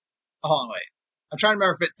dance here. Hold on, wait. I'm trying to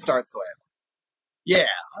remember if it starts the way. Yeah.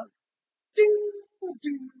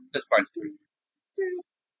 This part's pretty.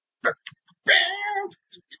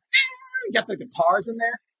 You got the guitars in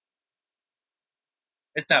there.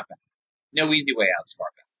 It's not bad. No Easy Way Out's far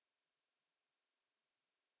back.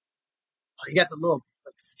 Oh, you got the little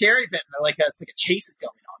like scary bit, and like it's like a chase is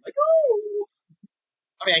going on. Like, oh.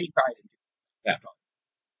 I mean, he probably didn't do that. Yeah.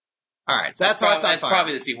 All right, so that's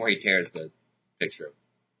probably the scene where he tears the picture of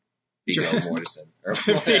Viggo Mortensen or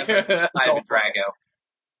whatever. Ivan Drago.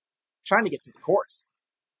 Trying to get to the chorus.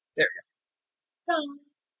 There we go.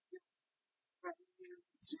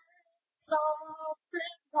 Something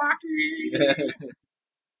rocky.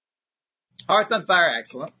 Hearts on Fire,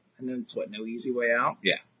 excellent. And then it's what, No Easy Way Out?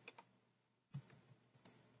 Yeah.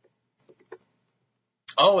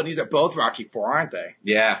 Oh, and these are both Rocky 4, aren't they?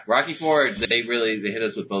 Yeah, Rocky 4, they hit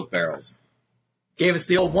us with both barrels. Gave us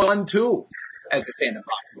the old 1-2, as they say in the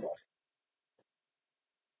box world.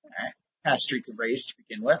 Alright. Kind of Streets of Rage to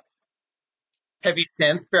begin with. Heavy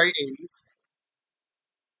synth, very 80s.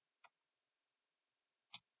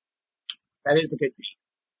 That is a good beat.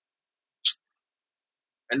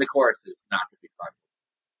 And the chorus is not to be fun.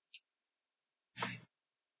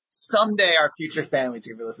 Someday our future families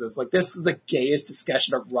are going to listen to this. Like, this is the gayest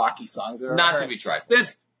discussion of Rocky songs I've ever Not heard. to be trifled.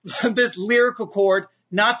 This lyrical chord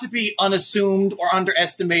not to be unassumed or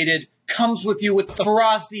underestimated, comes with you with the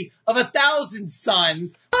ferocity of 1,000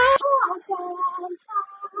 suns.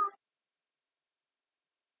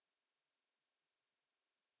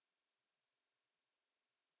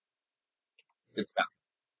 It's about.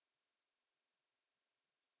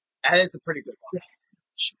 That is a pretty good one.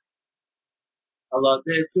 I love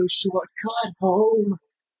this. No shortcut home.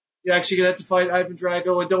 You're actually gonna have to fight Ivan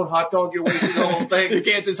Drago and don't hot dog your way through the whole thing. You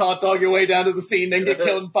can't just hot dog your way down to the scene, then get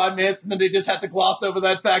killed in 5 minutes, and then they just have to gloss over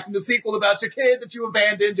that fact in the sequel about your kid that you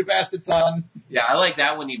abandoned, your bastard son. Yeah, I like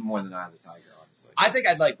that one even more than Eye of the Tiger, honestly. I think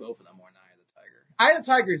I'd like both of them more than Eye of the Tiger. Eye of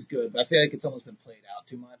the Tiger is good, but I feel like it's almost been played out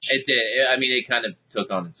too much. It did. I mean, it kind of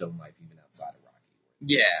took on its own life even outside of Rocky.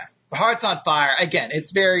 Yeah. Hearts on Fire, again,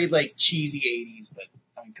 it's very, like, cheesy 80s, but,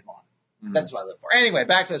 I mean, come on. Mm-hmm. That's what I live for. Anyway,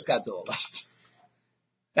 back to this Godzilla list.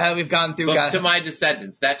 Now that we've gone through... But to my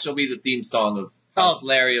descendants, that shall be the theme song of House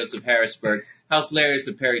Larios of Harrisburg, House Larios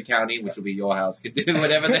of Perry County, which will be your house, can do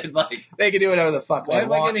whatever they'd like. They can do whatever the fuck Why they am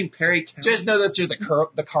want. I getting Perry County? Just know that you're the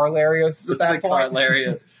Carlarios at that the point.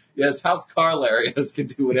 Carlarios. Yes, House Carlarios can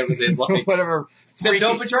do whatever they'd like. Whatever. Except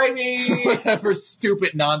don't betray me! Whatever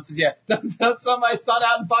stupid nonsense. Yeah. Don't sell my son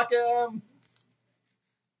out and fuck him.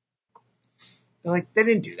 They're like, they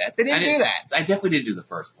didn't do that. They didn't do that. I definitely didn't do the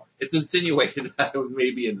first part. It's insinuated that I would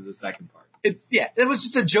maybe into the second part. It was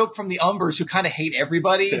just a joke from the Umbers who kind of hate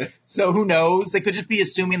everybody. So who knows? They could just be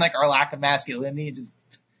assuming like our lack of masculinity and just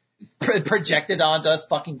projected onto us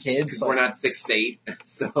fucking kids. Because we're not 6'8",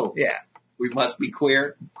 so yeah, we must be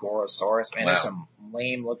queer. Gorosaurus, man, Wow. there's some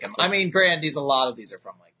lame looking. I mean, granted, a lot of these are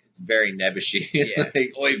from like it's very nebbishy. Yeah.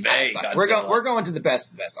 Like, oy vey, we're going to the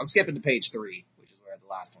best of the best. I'm skipping to page 3, which is where the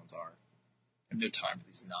last ones are. I have no time for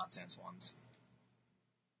these nonsense ones.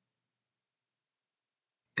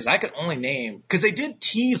 Because I could only name... Because they did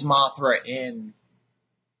tease Mothra in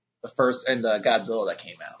the first... in the Godzilla that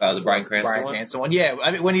came out. The Bryan Cranston one? Yeah.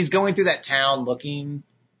 I mean, when he's going through that town looking...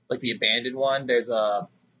 Like the abandoned one, there's like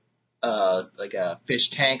a fish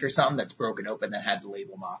tank or something that's broken open that had the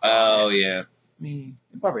label Mothra. Oh, yeah. I mean,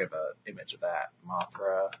 you probably have an image of that.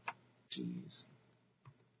 Mothra. Jeez.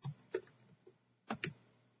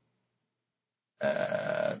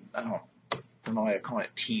 I don't know why I call it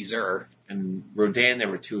teaser. And Rodan, there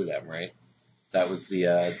were 2 of them, right? That was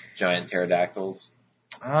the giant pterodactyls.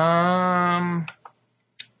 Um,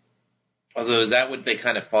 Although, is that what they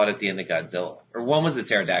kind of fought at the end of Godzilla? Or one was the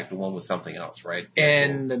pterodactyl, one was something else, right?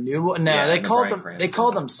 and the new one, no, Yeah, they and the called Bryan them. Cranston. They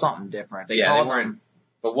called them something different. They Yeah, they called weren't- them.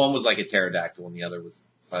 But one was like a pterodactyl and the other was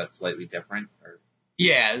slightly different. Or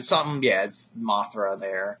Yeah, it's something. Yeah, it's Mothra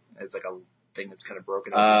there. It's like a thing that's kind of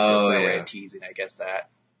broken open. Oh, so it's a way yeah. of teasing, I guess that.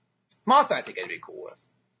 Mothra, I think I'd be cool with.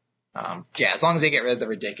 Yeah, as long as they get rid of the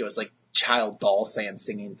ridiculous like child doll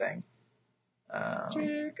singing thing. Oh,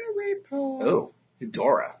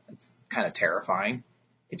 Ghidorah. That's kind of terrifying.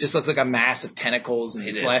 It just looks like a mass of tentacles and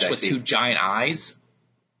It is flesh with sexy. 2 giant eyes.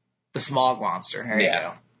 The smog monster. There you Yeah.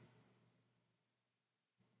 go.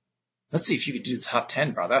 Let's see if you could do the top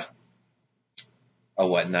 10, brother. Oh,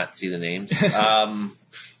 what? Not see the names?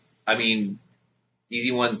 I mean,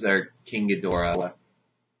 easy ones are King Ghidorah,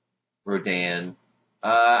 Rodan.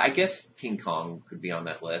 I guess King Kong could be on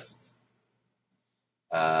that list.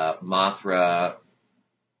 Mothra.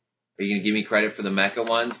 Are you going to give me credit for the Mecha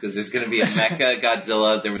ones? Because there's going to be a Mecha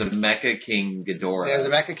Godzilla. There was a Mecha King Ghidorah. There's a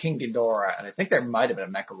Mecha King Ghidorah, and I think there might have been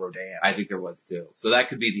a Mecha Rodan. I think there was too. So that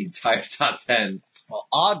could be the entire top 10. Well,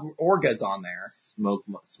 Orga's on there. Smog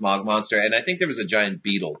Monster. And I think there was a giant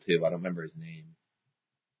beetle too. I don't remember his name.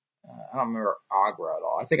 I don't remember Agra at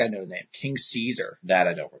all. I think I know the name. King Caesar. That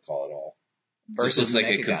I don't recall at all. Versus Just looks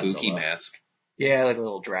like a Mechagodzilla. kabuki mask. Yeah, like a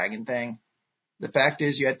little dragon thing. The fact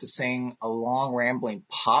is you had to sing a long rambling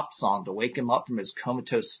pop song to wake him up from his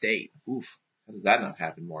comatose state. Oof. How does that not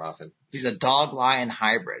happen more often? He's a dog-lion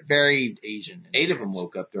hybrid. Very Asian. 8 of them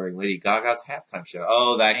woke up during Lady Gaga's halftime show.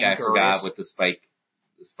 Oh, that guy Anchorus. forgot with the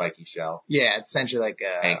spiky shell. Yeah, it's essentially like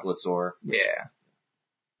a... Ankylosaur. Yeah.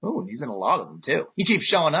 Ooh, and he's in a lot of them too. He keeps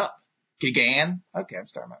showing up. Gigan. Okay, I'm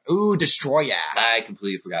starting. Ooh, Destroya. I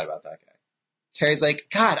completely forgot about that guy. Terry's like,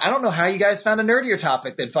 God, I don't know how you guys found a nerdier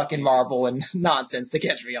topic than fucking Marvel and nonsense to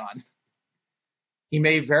catch me on. He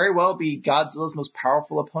may very well be Godzilla's most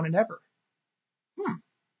powerful opponent ever.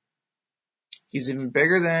 He's even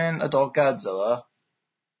bigger than adult Godzilla.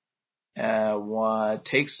 What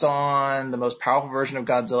takes on the most powerful version of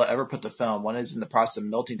Godzilla ever put to film. One is in the process of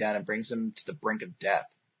melting down and brings him to the brink of death.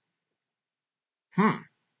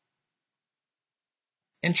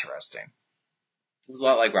 Interesting. It was a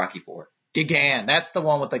lot like Rocky 4. Gigan. That's the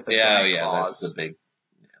one with like the giant claws. that's the big.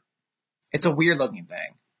 It's a weird looking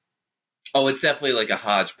thing. Oh, it's definitely like a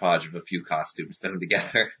hodgepodge of a few costumes thrown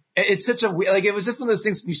together. It's such a like, it was just one of those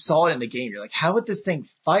things when you saw it in the game, you're like, how would this thing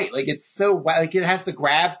fight? Like, it's so, like, it has to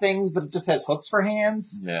grab things, but it just has hooks for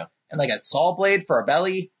hands. Yeah. And like a saw blade for a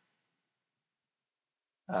belly.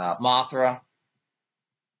 Mothra.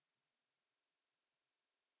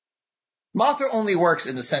 Mothra only works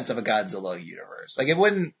in the sense of a Godzilla universe. Like, it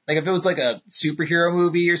wouldn't, like, if it was like a superhero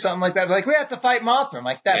movie or something like that, like, we have to fight Mothra. I'm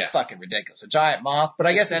like, that's fucking ridiculous. A giant moth. But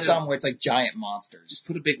I guess it's something where it's like giant monsters. Just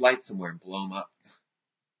put a big light somewhere and blow them up.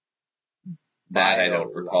 That I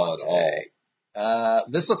don't recall at all.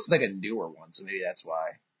 This looks like a newer one, so maybe that's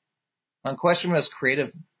why. Unquestionably,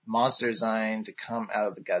 creative monster design to come out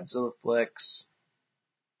of the Godzilla flicks.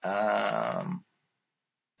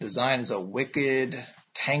 Design is a wicked,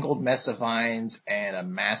 tangled mess of vines and a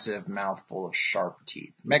massive mouthful of sharp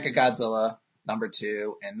teeth. Mechagodzilla, number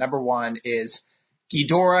 2, and number 1 is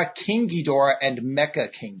Ghidorah, King Ghidorah, and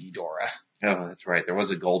Mecha King Ghidorah. Oh, that's right. There was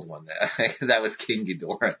a gold one there. That was King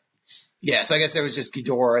Ghidorah. Yeah, so I guess there was just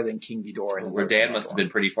Ghidorah, then King Ghidorah. And Rodan must have been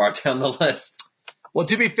pretty far down the list. Well,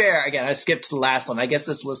 to be fair, again, I skipped to the last one. I guess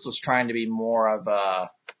this list was trying to be more of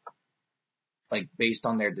a, like, based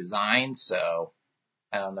on their design, so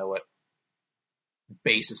I don't know what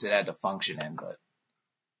basis it had to function in, but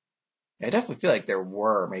I definitely feel like there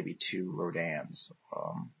were maybe 2 Rodans,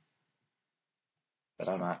 but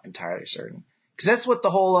I'm not entirely certain. Because that's what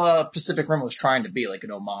the whole Pacific Rim was trying to be, like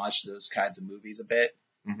an homage to those kinds of movies a bit.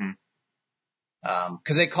 Mm-hmm.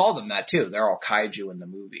 Because they called them that too. They're all kaiju in the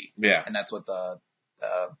movie. Yeah. And that's what the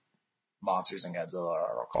monsters in Godzilla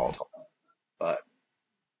are all called. But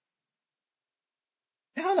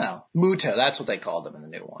I don't know. Muta, that's what they called them in the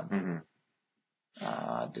new one.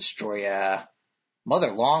 Mm-hmm. Destroya.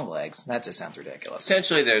 Mother Longlegs. That just sounds ridiculous.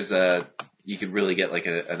 Essentially, you could really get like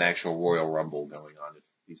an actual Royal Rumble going on if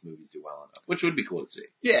these movies do well enough, which would be cool to see.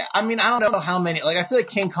 Yeah, I mean, I don't know how many, like, I feel like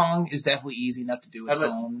King Kong is definitely easy enough to do its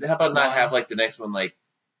own. How about not have like the next one like,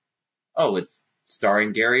 oh, it's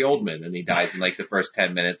starring Gary Oldman and he dies in like the first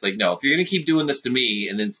 10 minutes. Like, no, if you're going to keep doing this to me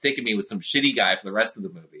and then sticking me with some shitty guy for the rest of the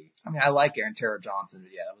movie. I mean, I like Aaron Taylor Johnson,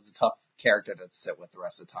 but yeah, it was a tough character to sit with the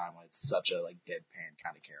rest of the time when it's such a like deadpan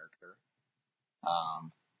kind of character.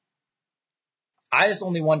 I just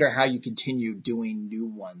only wonder how you continue doing new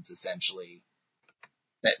ones essentially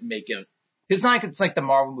that make it, it's like the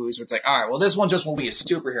Marvel movies where it's like, all right, well, this one just won't be a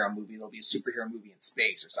superhero movie. It'll be a superhero movie in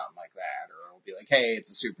space or something like that. Or it'll be like, hey,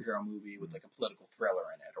 it's a superhero movie with like a political thriller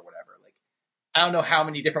in it or whatever. Like, I don't know how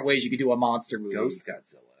many different ways you could do a monster movie. Ghost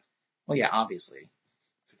Godzilla. Well, yeah, obviously.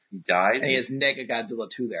 He dies. And he has Nega Godzilla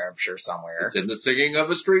 2 there, I'm sure, somewhere. It's in the singing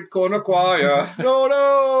of a street corner choir.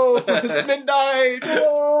 No, it's midnight.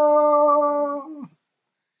 No.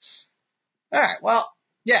 Alright, well,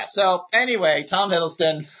 yeah, so anyway, Tom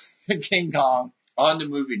Hiddleston, King Kong. On to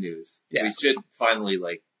movie news. Yeah. We should finally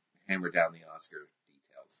like hammer down the Oscar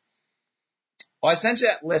details. Well, I sent you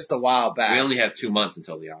that list a while back. We only have 2 months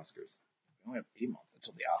until the Oscars. We only have 8 months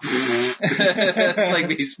until the Oscars. Like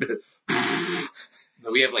we spent.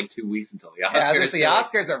 So we have like 2 weeks until the Oscars. Yeah, I was gonna say, the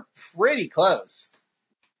Oscars are pretty close.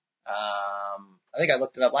 I think I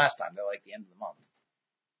looked it up last time. They're like the end of the month.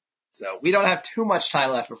 So we don't have too much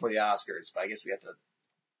time left before the Oscars, but I guess we have to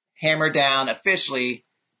hammer down officially.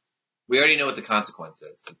 We already know what the consequence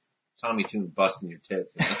is. It's Tommy Tune busting your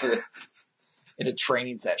tits. In a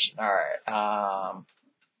training session. All right.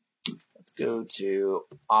 Let's go to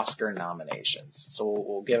Oscar nominations. So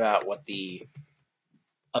we'll give out what the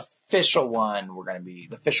official one the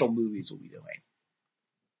official movies we'll be doing.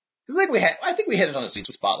 Cause I think we hit it on a sweet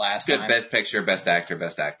spot last time. Best picture, best actor,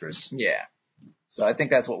 best actress. Yeah. So I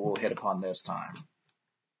think that's what we'll hit upon this time.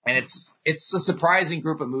 And it's a surprising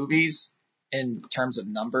group of movies in terms of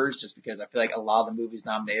numbers, just because I feel like a lot of the movies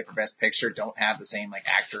nominated for Best Picture don't have the same like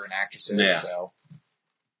actor and actresses. Yeah. So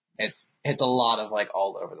it's a lot of like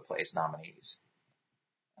all over the place nominees.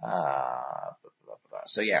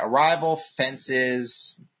 So yeah, Arrival,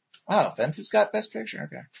 Fences. Oh, Fences got Best Picture.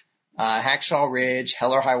 Okay. Hacksaw Ridge,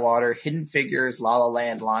 Hell or High Water, Hidden Figures, La La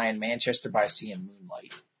Land, Lion, Manchester by Sea, and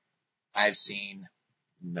Moonlight. I've seen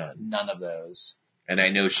none of those. And I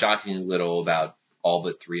know shockingly little about all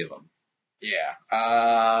but 3 of them.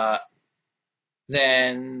 Yeah.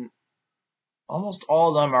 Then almost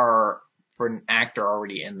all of them are for an actor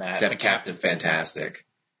already in that. Except Captain Fantastic.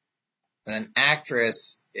 And an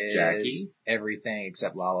actress is Jackie? everything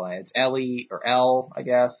except La La Land. It's Ellie, or Elle, I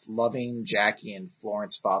guess, Loving, Jackie, and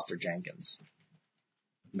Florence Foster Jenkins.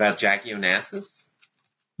 About Jackie Onassis?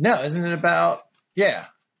 No, isn't it about, yeah.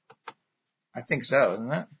 I think so,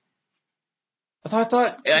 isn't it? I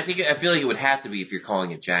feel like it would have to be if you're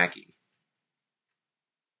calling it Jackie.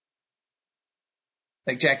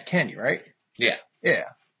 Like Jackie Kennedy, right? Yeah. Yeah.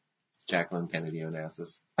 Jacqueline Kennedy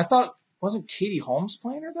Onassis. I thought, wasn't Katie Holmes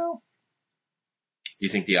playing her though? Do you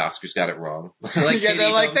think the Oscars got it wrong? Yeah,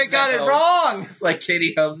 they're like, they got it wrong! Like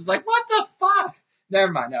Katie Holmes is like, what the fuck?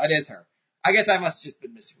 Never mind, no, it is her. I guess I must have just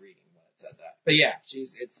been misreading when it said that. But yeah,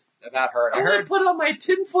 it's about her. I heard put on my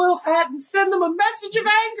tinfoil hat and send them a message of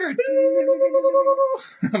anger.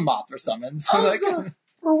 Mothra summons. Awesome.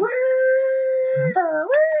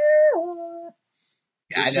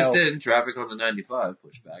 I It's know. just in traffic on the 95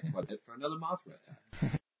 pushback. What for another Mothra attack?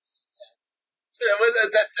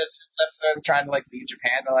 That Simpsons episode trying to like leave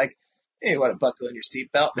Japan. They're like, hey, what, buckle in your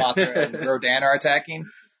seatbelt? Mothra and Rodan are attacking.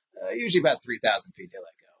 Usually about 3,000 feet. They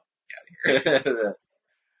let go. Get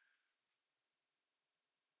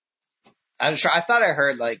out of here. I thought I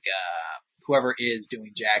heard like whoever is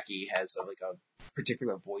doing Jackie has like a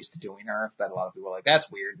particular voice to doing her that a lot of people are like,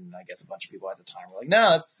 that's weird, and I guess a bunch of people at the time were like, no,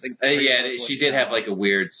 that's like, yeah, she did have like a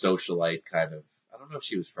weird socialite kind of. I don't know if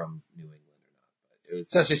she was from New England or not, but it was.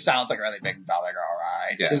 So she sounds like a really big dollar girl,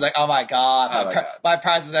 right? Yeah. She's like, oh my god, my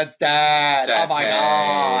president's dead. Oh my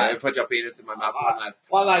god. Put your penis in my mouth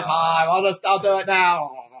one last time. I'll do it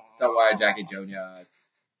now. Don't worry, Jackie Jr.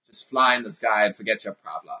 Just fly in the sky and forget your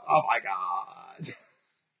problems. Oh my god.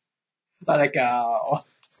 Let it go.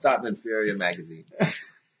 Start an Inferior magazine.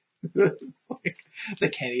 It's like the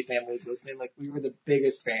Kennedy family's listening. Like, we were the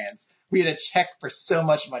biggest fans. We had a check for so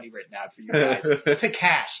much money written out for you guys. To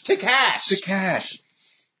cash.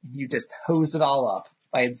 You just hosed it all up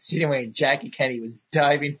by insinuating Jackie Kennedy was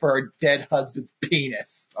diving for her dead husband's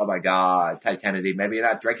penis. Oh my god, Ted Kennedy, maybe you're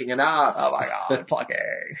not drinking enough. Oh my god, plucky.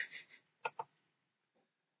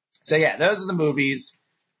 So yeah, those are the movies.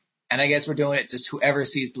 And I guess we're doing it just whoever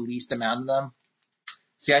sees the least amount of them.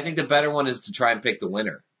 See, I think the better one is to try and pick the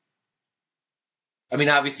winner. I mean,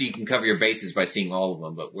 obviously you can cover your bases by seeing all of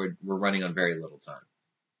them, but we're running on very little time.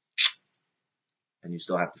 And you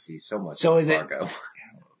still have to see so much. So is Fargo.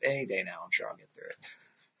 Any day now, I'm sure I'll get through it.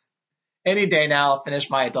 Any day now, I'll finish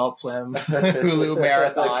my Adult Swim Hulu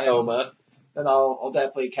marathon. Coma. And I'll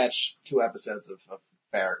definitely catch 2 episodes of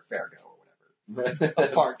Fargo or whatever.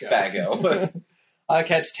 Of Fargo. Fargo. I'll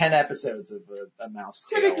catch 10 episodes of A Mouse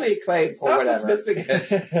Tale. Critically acclaimed. Stop dismissing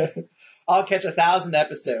it. I'll catch 1,000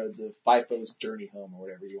 episodes of FIFO's Journey Home or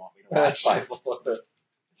whatever you want me to watch.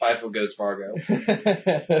 FIFO goes Fargo.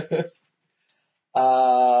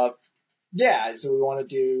 Yeah, so we want to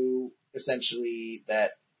do essentially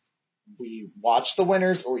that we watch the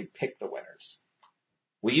winners or we pick the winners.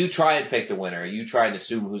 Well, you try and pick the winner. You try and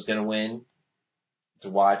assume who's going to win to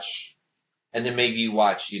watch. And then maybe you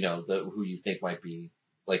watch, who you think might be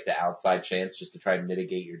like the outside chance just to try and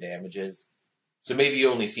mitigate your damages. So maybe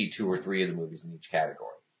you only see 2 or 3 of the movies in each category.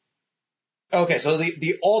 Okay, so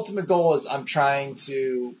the ultimate goal is I'm trying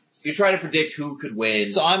to... You try to predict who could win.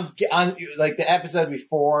 So I'm like the episode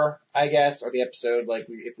before, I guess, or the episode like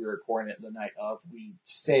if we were recording it the night of, we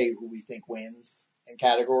say who we think wins in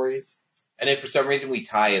categories. And if for some reason we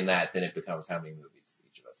tie in that, then it becomes how many movies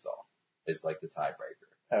each of us saw. It's like the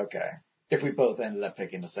tiebreaker. Okay. If we both ended up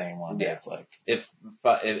picking the same one, yeah. It's like if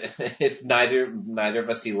neither of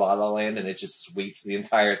us see La La Land and it just sweeps the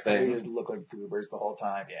entire thing, we just look like goobers the whole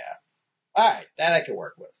time. Yeah. All right, that I can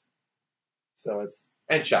work with. So it's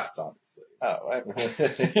and shots, obviously.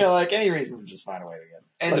 Oh, like any reason to just find a way to get.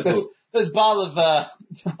 And like this bottle of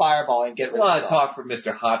Fireball and get rid of it. A lot of talk from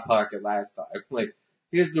Mr. Hot Pocket last time. Like,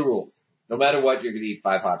 here's the rules. No matter what, you're gonna eat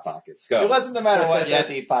 5 Hot Pockets. Go. It wasn't no matter what, you had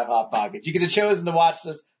to eat 5 Hot Pockets. You could have chosen to watch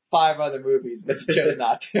just 5 other movies, but you chose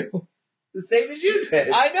not to. The same as you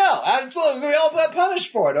did. I know. We all got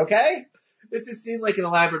punished for it, okay? It just seemed like an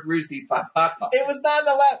elaborate ruse to eat 5 Hot Pockets. It was not an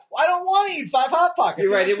elaborate. I don't want to eat 5 Hot Pockets.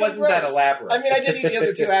 You're right. It wasn't that elaborate. I mean, I did eat the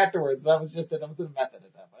other 2 afterwards, but I was in a method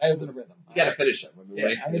at that point. I was in a rhythm. You gotta finish them.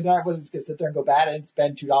 Yeah. I mean, I wasn't just gonna sit there and go bad. I didn't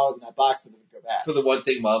spend $2 in that box and then go bad. For the one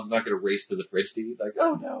thing Mom's not gonna race to the fridge to eat. Like,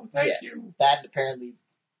 oh no, thank you. That and apparently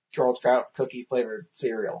Girl Scout cookie flavored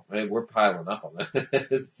cereal. I mean, we're piling up on that.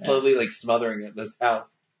 It's slowly like smothering at this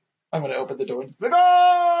house. I'm gonna open the door and like,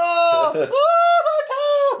 oh! Oh, no,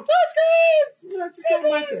 Tom! That screams! That's just not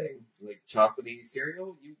my thing. Like chocolatey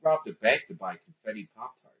cereal? You robbed a bank to buy confetti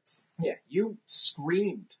Pop-Tarts. Yeah, you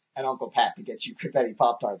screamed at Uncle Pat to get you confetti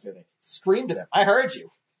Pop-Tarts in it. Screamed at him. I heard you.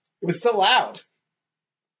 It was so loud.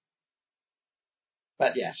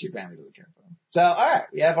 But yeah, she apparently doesn't care for them. So, alright,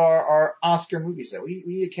 we have our Oscar movie set. We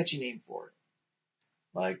need a catchy name for it.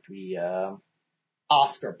 Like the,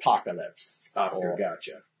 Oscar Apocalypse. Oscar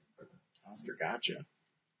Gotcha. Oscar Gotcha.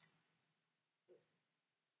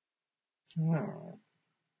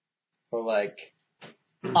 Or like,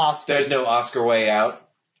 Oscar. There's no Oscar way out.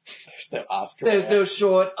 There's no Oscar. There's no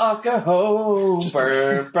short Oscar ho.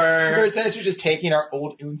 Burn, We're burn. essentially just taking our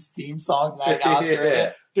old Oons theme songs and adding Oscar in Yeah.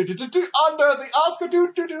 it. Under the Oscar,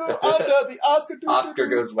 under the Oscar, Oscar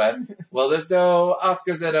goes west. Well, there's no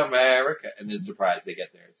Oscars in America. And then surprise, they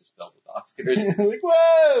get there. It's just filled with Oscars. Like,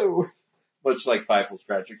 whoa! Much like Fievel's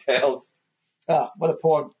Tragic Tales. Oh, what a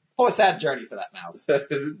poor sad journey for that mouse.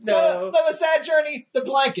 No. Another sad journey, the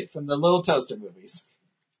blanket from the Little Toaster movies.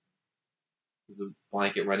 Does the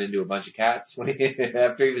blanket run into a bunch of cats when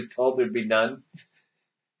after he was told there'd be none?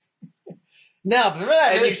 No, but remember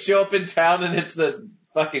that And really, you show up in town and it's a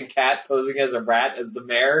fucking cat posing as a rat as the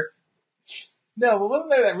mayor? no, but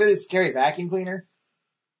wasn't there that really scary vacuum cleaner?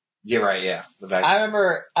 You're right, yeah. The vacuum.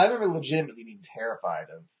 I remember legitimately being terrified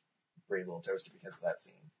of Brave Little Toaster because of that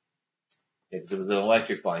scene. It was an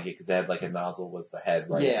electric blanket because they had like a nozzle was the head,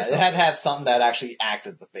 right? Yeah, it had to have something that actually act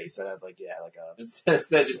as the face. It had like a Instead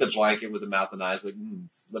just a blanket with a mouth and eyes like,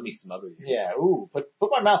 let me smother you. yeah. Ooh, put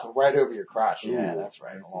my mouth right over your crotch. Yeah, Ooh, that's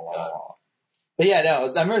right. nicely La, la, done. la, la. But yeah, no,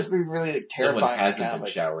 I remember it being really like, terrifying. Someone hasn't kind been of,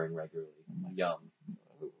 like, showering regularly. Yum.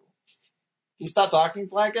 Can you stop talking,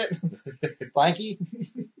 Blanket? Blanky?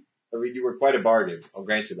 I mean, you were quite a bargain. I'll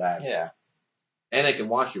grant you that. Yeah, And I can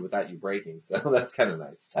wash you without you breaking, so that's kind of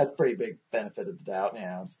nice. that's pretty big benefit of the doubt.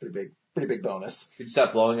 Yeah, it's pretty big bonus. Could you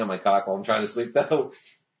stop blowing on my cock while I'm trying to sleep, though?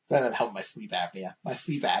 So that helped my sleep apnea. My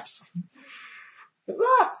sleep apps.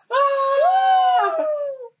 Ah! Ah!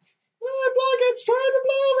 My Blanket's trying to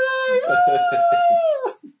blow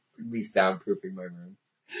me! Me soundproofing my room.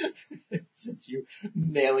 It's just you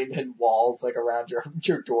nailing in walls like around your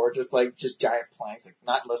door, just giant planks, like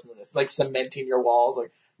not listening to this, like cementing your walls,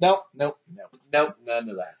 like nope, Nope, none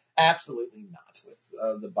of that. absolutely not. It's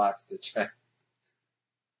the box to check.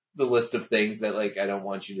 The list of things that like I don't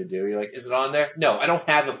want you to do. You're like, is it on there? No, I don't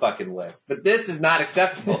have a fucking list. But this is not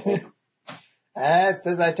acceptable. It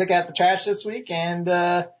says I took out the trash this week and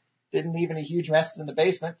didn't leave any huge messes in the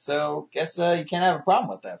basement, so guess you can't have a problem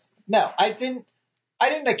with this. No, I didn't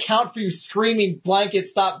account for you screaming, Blanket,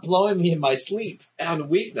 stop blowing me in my sleep. On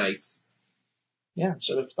weeknights. Yeah,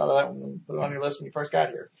 should have thought of that when you put it on your list when you first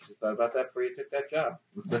got here. Should have thought about that before you took that job.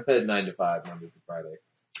 9 to 5, Monday to Friday.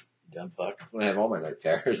 Dumb fuck. I'm gonna have all my night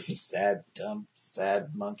terrors. Sad, dumb,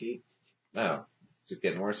 sad monkey. No, it's just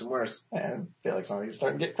getting worse and worse. I feel like some of these are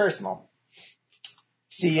starting to get personal.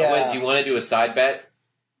 See, Do you want to do a side bet?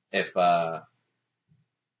 If I'll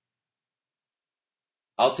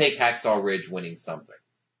take Hacksaw Ridge winning something.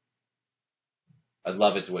 I'd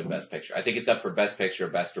love it to win Best Picture. I think it's up for Best Picture,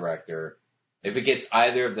 Best Director. If it gets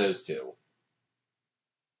either of those two,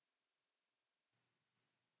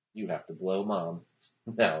 you have to blow Mom.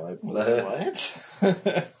 No, it's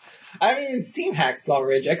what? I haven't even seen Hacksaw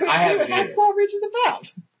Ridge. I couldn't I tell you what haven't either. Hacksaw Ridge is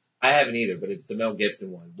about. I haven't either, but it's the Mel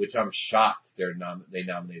Gibson one, which I'm shocked they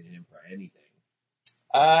nominated him for anything.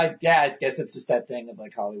 Yeah, I guess it's just that thing of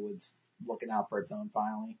like Hollywood's looking out for its own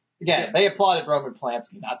finally. Again, they applauded Roman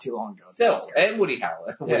Polanski not too long ago. Still, and Woody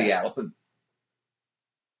Allen. Woody Allen.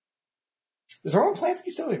 Does Roman Polanski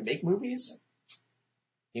still even make movies?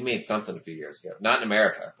 He made something a few years ago. Not in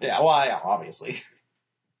America. Yeah, well, yeah, obviously.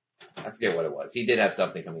 I forget what it was. He did have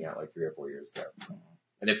something coming out like 3 or 4 years ago.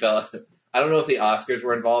 And it felt, I don't know if the Oscars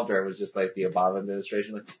were involved or it was just like the Obama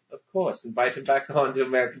administration, like, of course, invite him back onto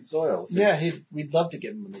American soil. So Yeah, we'd love to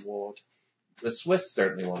give him an award. the Swiss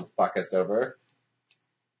certainly won't fuck us over.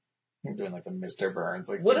 You're doing like the Mr. Burns.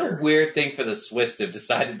 Like What figure. a weird thing for the Swiss to have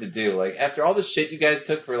decided to do. Like, after all the shit you guys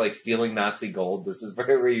took for like stealing Nazi gold, this is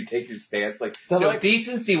where you take your stance. Like, They're no, like,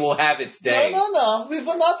 decency will have its day. No, we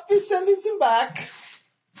will not be sending him back.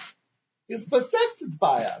 He's protected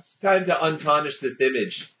by us. Time to untarnish this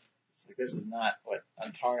image It's like, this is not what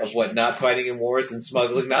untarnished. of what not fighting in wars and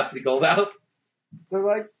smuggling Nazi gold out. So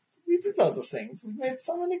like, we did other things. We made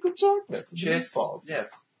so many good chocolates. And Cheese, meatballs.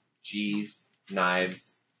 yes. Cheese,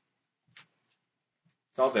 knives.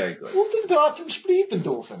 It's all very good. Guten Draht and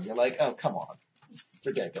Spliefendorfen. You're like, oh, come on. This is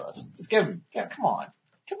ridiculous. Just give him, come on.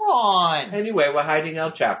 Come on. Anyway, we're hiding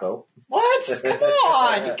El Chapo. What? Come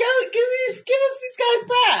on. You gotta give us these guys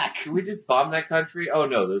back. Should we just bomb that country? Oh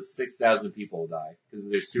no, those 6,000 people will die because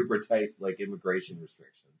they're super tight, like immigration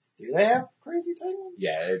restrictions. Do they have crazy tight ones?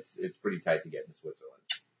 Yeah, it's pretty tight to get into Switzerland.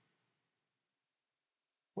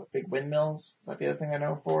 What, big windmills? Is that the other thing I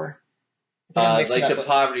know for? Like the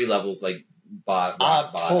poverty levels, like I'm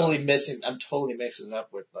totally mixing it up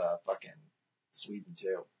with fucking Sweden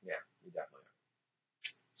too. Yeah, we definitely are.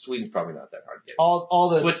 Sweden's probably not that hard to get. All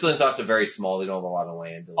those Switzerland's also very small. They don't have a lot of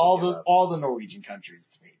land. all the Norwegian countries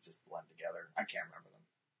to me just blend together. I can't remember them.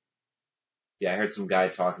 Yeah, I heard some guy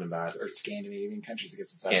talking about Or Scandinavian countries. I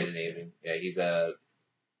guess it's Scandinavian. Yeah, he's a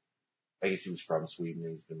I guess he was from Sweden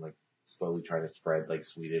and he's been like slowly trying to spread like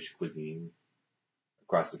Swedish cuisine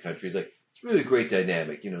across the country. He's like, it's really a great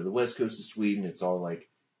dynamic. You know, the west coast of Sweden, it's all like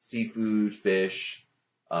seafood, fish.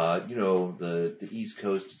 You know, the east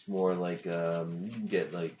coast, it's more like, you can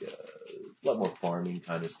get like, it's a lot more farming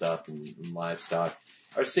kind of stuff and livestock.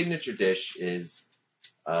 Our signature dish is,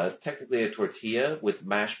 technically a tortilla with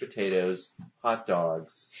mashed potatoes, hot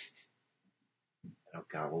dogs. Oh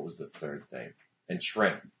God, what was the third thing? And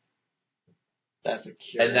shrimp. That's a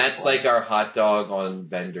curious And that's one. like our hot dog on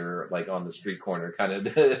vendor, like on the street corner kind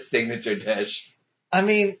of signature dish. I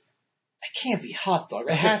mean, it can't be hot dog.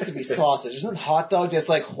 It has to be sausage. Isn't hot dog just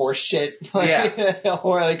like horse shit? Like,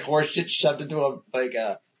 or like horse shit shoved into a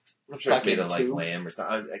I'm sure it's made of like tube? lamb or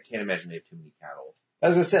something. I can't imagine they have too many cattle. I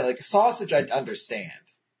was gonna say, like, sausage I'd understand.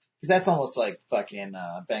 Because that's almost like fucking,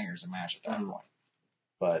 bangers and mash at that point.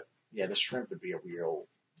 But, yeah, the shrimp would be a weird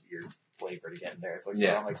flavor to get in there. It's like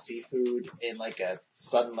some like seafood in like a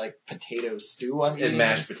sudden like potato stew I'm eating. And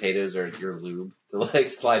mashed potatoes are your lube to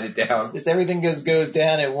like slide it down. Just everything goes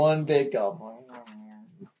down in one big gulp.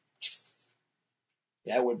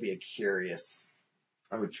 Yeah, it would be a curious.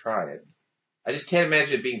 I would try it. I just can't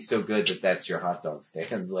imagine it being so good that that's your hot dog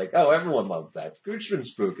stands. Like, oh, everyone loves that. Good shrimp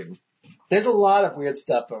spookin'. There's a lot of weird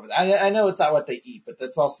stuff over there. I know it's not what they eat, but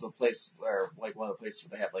that's also the place where, like, one of the places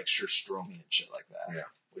where they have, like, Surströmming and shit like that. Yeah.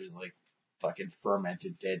 Which is, like, fucking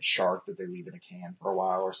fermented dead shark that they leave in a can for a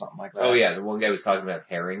while or something like that. Oh yeah, the one guy was talking about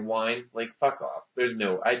herring wine. Like, fuck off. There's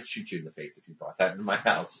no, I'd shoot you in the face if you brought that into my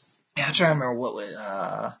house. Yeah, I'm trying to remember what was,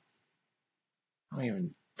 I don't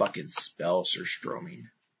even fucking spell Surströmming.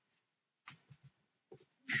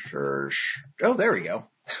 Oh, there we go.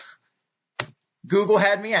 Google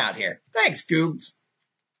had me out here. Thanks, Goobs.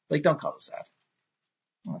 Like, don't call us that.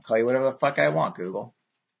 I'm gonna call you whatever the fuck I want, Google.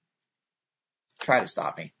 Try to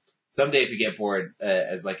stop me. Someday, if you get bored,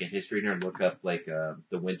 as like a history nerd, look up like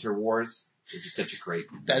the Winter Wars, which is such a great.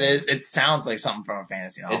 That is, it sounds like something from a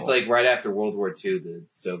fantasy novel. It's like right after World War II, the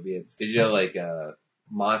Soviets, because you know, like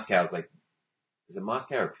Moscow's like, is it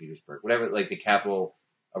Moscow or Petersburg? Whatever, like the capital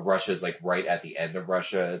of Russia is like right at the end of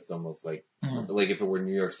Russia. It's almost like like if it were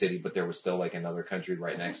New York City, but there was still like another country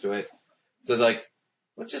right next to it. So like,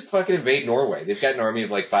 let's just fucking invade Norway. They've got an army of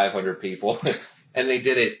like 500 people, and they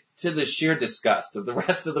did it to the sheer disgust of the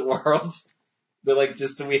rest of the world. They're like,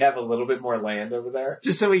 just so we have a little bit more land over there.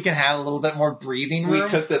 Just so we can have a little bit more breathing room. We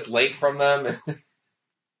took this lake from them.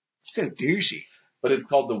 So douchey. But it's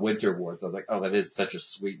called the Winter Wars. I was like, oh, that is such a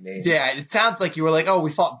sweet name. Yeah, it sounds like you were like, oh,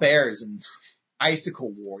 we fought bears and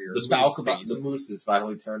icicle warriors, The moose has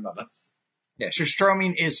finally turned on us. Yeah,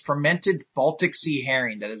 Surströmming is fermented Baltic Sea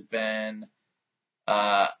herring that has been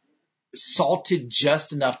salted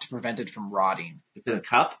just enough to prevent it from rotting. It's in a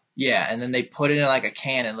cup? Yeah, and then they put it in like a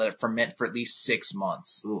can and let it ferment for at least 6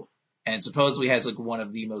 months. Ooh. And it supposedly has like one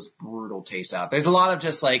of the most brutal tastes out. There's a lot of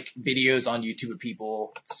just like videos on YouTube of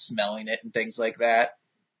people smelling it and things like that.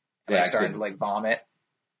 And Yeah, like starting to like vomit.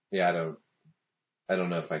 Yeah, I don't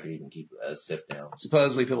know if I could even keep a sip down.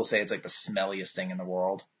 Supposedly people say it's like the smelliest thing in the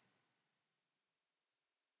world.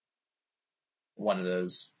 One of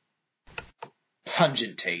those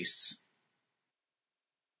pungent tastes.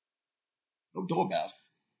 Oh, doorbell.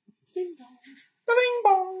 Ding dong. Ding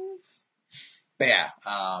bong. But yeah,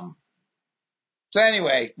 so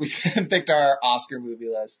anyway, we picked our Oscar movie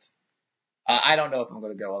list. I don't know if I'm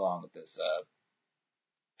going to go along with this,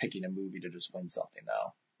 picking a movie to just win something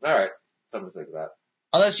though. Alright. Something to think about.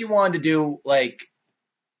 Unless you wanted to do like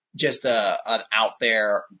just an out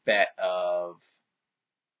there bet of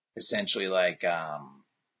essentially like,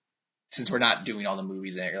 since we're not doing all the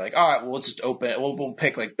movies in it, you're like, all right, well, let's just open it. We'll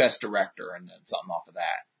pick like best director and then something off of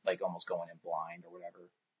that, like almost going in blind or whatever.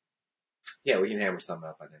 Yeah, we can hammer something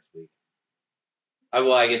out by next week.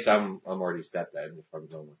 Well, I guess I'm already set then if I'm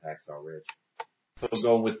going with Hacksaw Ridge. I'm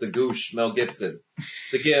going with the Goosh, Mel Gibson.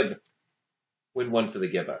 The Gib. Win one for the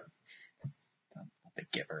Gibber. What the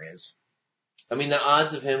Giver is. I mean, the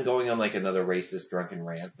odds of him going on like another racist drunken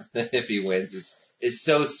rant if he wins is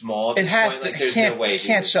so small. It has to, like, there's can't, no way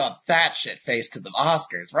can't show up that shit face to the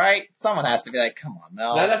Oscars, right? Someone has to be like, come on,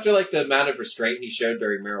 Mel. Not after like the amount of restraint he showed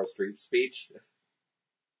during Meryl Streep's speech.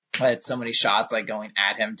 I had so many shots like going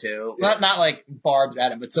at him too. Yeah. Not like barbs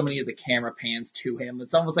at him, but so many of the camera pans to him.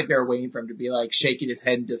 It's almost like they were waiting for him to be like shaking his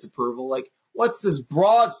head in disapproval. Like, what's this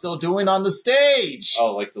broad still doing on the stage?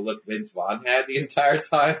 Oh, like the look Vince Vaughn had the entire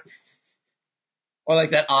time. Or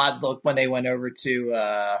like that odd look when they went over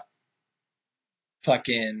to,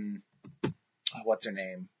 fucking, what's her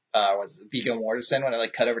name? Was it Viggo Mortensen when it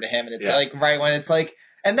like cut over to him and it's like right when it's like,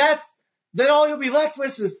 and then all you'll be left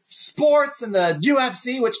with is sports and the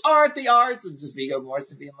UFC, which aren't the arts. And it's just Viggo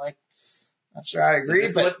Mortensen being like, Not sure I agree,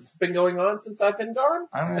 Is this but what's been going on since I've been gone?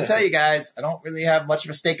 I'm going to tell you guys, I don't really have much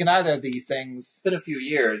of a stake in either of these things. It's been a few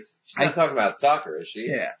years. She's not talking about soccer, is she?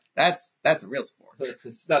 Yeah, that's a real sport.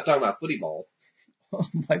 It's not talking about footy ball.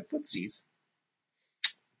 My footsies.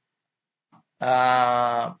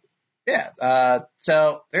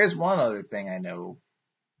 So there's one other thing I know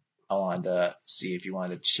I wanted to see if you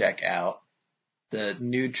wanted to check out. The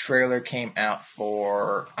new trailer came out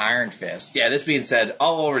for Iron Fist. Yeah, this being said,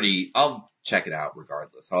 I'll check it out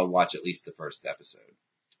regardless. I'll watch at least the first episode.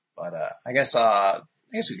 But, I guess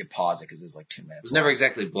we could pause it because it's like 2 minutes. I was never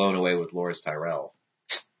exactly blown away with Loris Tyrell.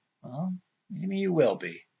 Well, maybe you will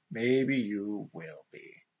be. Maybe you will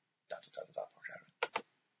be.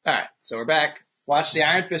 Alright, so we're back. Watch the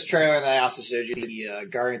Iron Fist trailer, and I also showed you the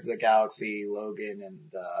Guardians of the Galaxy, Logan, and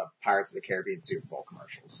Pirates of the Caribbean Super Bowl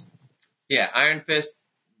commercials. Yeah, Iron Fist,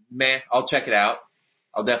 meh, I'll check it out.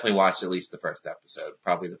 I'll definitely watch at least the first episode,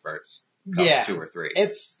 probably the first couple, 2 or 3.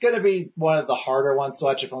 It's going to be one of the harder ones to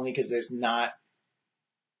watch, if only because there's not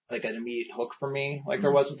like an immediate hook for me, like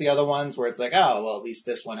there was with the other ones, where it's like, oh, well, at least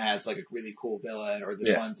this one has like a really cool villain, or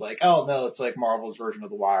this one's like, oh no, it's like Marvel's version of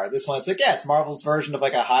The Wire. This one, it's like, yeah, it's Marvel's version of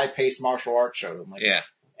like a high-paced martial arts show. I'm like,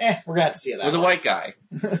 we're gonna have to see that. With a white guy.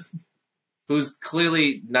 Who's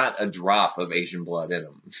clearly not a drop of Asian blood in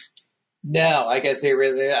him. No, I guess they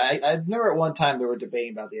really, I remember at one time they were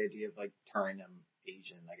debating about the idea of like turning him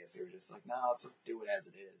Asian. I guess they were just like, no, let's just do it as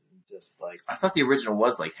it is. And just like, I thought the original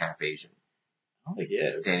was like half Asian. I don't think he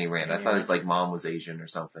is. Danny Rand. I thought his like mom was Asian or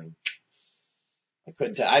something. I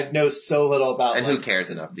couldn't tell. I know so little about. And like, who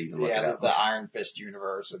cares enough to even look it up? The Iron Fist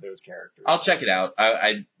universe of those characters. I'll check it out.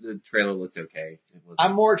 The trailer looked okay.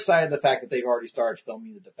 I'm more excited the fact that they've already started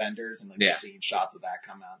filming the Defenders, and like we're seeing shots of that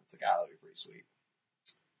come out. It's like, that'll be pretty sweet.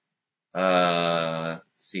 Let's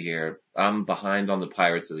see here. I'm behind on the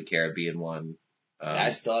Pirates of the Caribbean one. I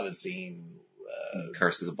still haven't seen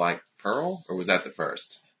Curse of the Black Pearl, or was that the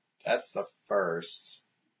first? That's the first.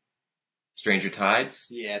 Stranger Tides?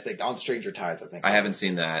 Yeah, I think on Stranger Tides, I think. I haven't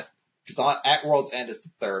seen that. Because At World's End is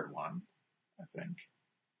the third one, I think.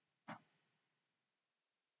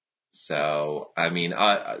 So, I mean,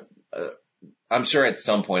 I'm sure at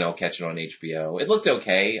some point I'll catch it on HBO. It looked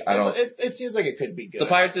okay. It seems like it could be good. The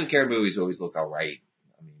Pirates of the Caribbean movies always look alright.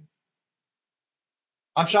 I mean,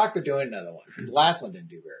 I'm shocked they're doing another one. The last one didn't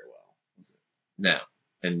do very well. No.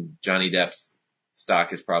 And Johnny Depp's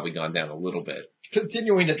stock has probably gone down a little bit.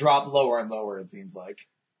 Continuing to drop lower and lower, it seems like.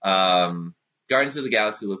 Guardians of the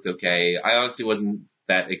Galaxy looked okay. I honestly wasn't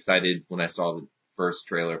that excited when I saw the first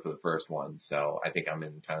trailer for the first one, so I think I'm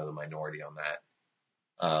in kind of the minority on that.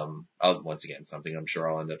 Once again, something I'm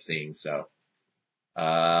sure I'll end up seeing, so.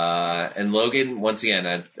 And Logan, once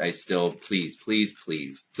again, I still, please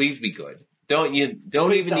be good. Don't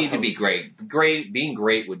even need to be great. Being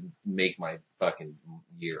great would make my fucking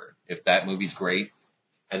year. If that movie's great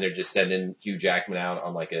and they're just sending Hugh Jackman out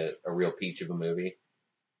on like a real peach of a movie.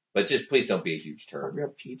 But just please don't be a huge turd. A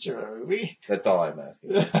real peach of a movie? That's all I'm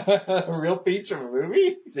asking. A real peach of a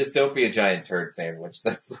movie? Just don't be a giant turd sandwich.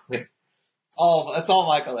 That's all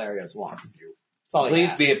Michael Arias wants to do. That's all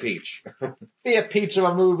Please be a peach. Be a peach of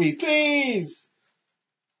a movie, please!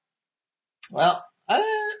 Well,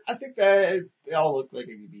 I think that they all look like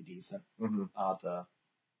it could be decent. Mm-hmm.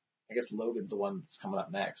 I guess Logan's the one that's coming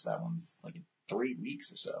up next. That one's like in 3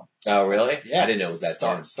 weeks or so. Oh, really? Yeah. I didn't know it was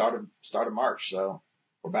that start of March, so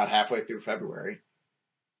we're about halfway through February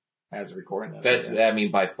as of recording this. I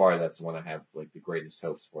mean, by far, that's the one I have like the greatest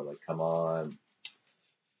hopes for. Like, come on.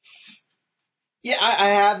 Yeah, I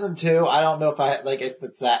have them too. I don't know if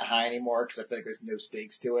it's that high anymore because I feel like there's no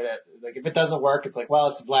stakes to it. Like, if it doesn't work, it's like, well,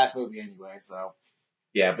 it's his last movie anyway, so.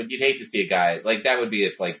 Yeah, but you'd hate to see a guy, like, that would be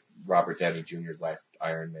if, like, Robert Downey Jr.'s last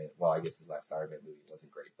Iron Man, well, I guess his last Iron Man movie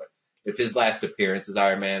wasn't great, but if his last appearance as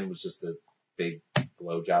Iron Man was just a big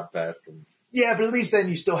blowjob fest. Yeah, but at least then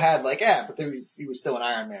you still had, like, but he was still in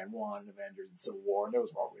Iron Man 1, Avengers, and Civil War, and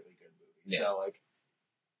those were all really good movies. Yeah. So, like,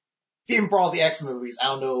 even for all the X movies, I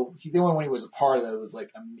don't know, the only one he was a part of that was,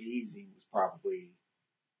 like, amazing was probably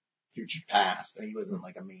Future Past, and he wasn't,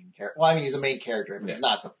 like, a main character. Well, I mean, he's a main character, but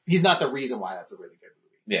he's not the reason why that's a really good movie.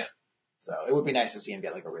 Yeah. So it would be nice to see him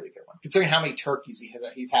get like a really good one, considering how many turkeys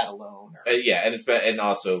he's had alone. Yeah, and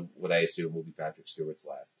also what I assume will be Patrick Stewart's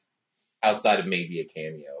last, outside of maybe a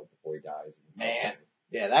cameo before he dies. Man,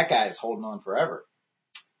 yeah, that guy is holding on forever.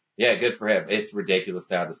 Yeah, good for him. It's ridiculous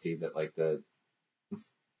now to see that like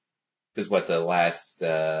because the last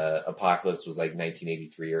Apocalypse was like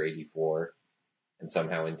 1983 or 84. And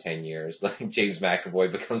somehow in 10 years, like James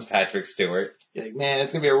McAvoy becomes Patrick Stewart. You're like, man,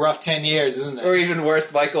 it's gonna be a rough 10 years, isn't it? Or even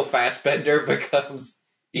worse, Michael Fassbender becomes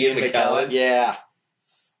Ian McKellen. Yeah.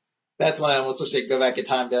 That's when I almost wish they could go back in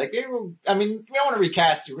time and be like, we don't want to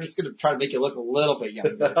recast you. We're just going to try to make you look a little bit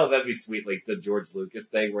younger. Oh, that'd be sweet, like the George Lucas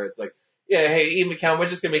thing where it's like, yeah, hey, Ian McKellen, we're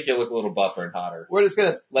just gonna make you look a little buffer and hotter. We're just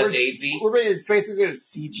going to... Less AIDSy. We're basically going to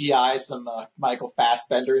CGI some Michael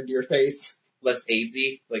Fassbender into your face. Less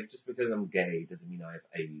AIDSy. Like, just because I'm gay doesn't mean I have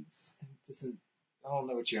AIDS. I don't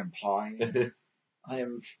know what you're implying. I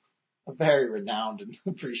am a very renowned and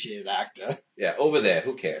appreciated actor. Yeah, over there,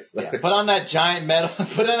 who cares? Yeah, put on that giant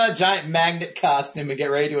magnet costume and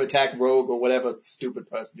get ready to attack Rogue or whatever stupid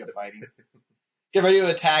person you're fighting. Get ready to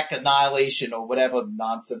attack Annihilation or whatever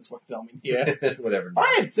nonsense we're filming here. Whatever.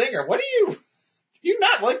 Bryan Singer, do you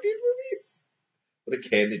not like these movies? What a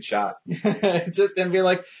candid shot. Just and be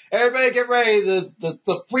like, everybody get ready,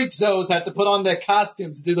 the freak zoes have to put on their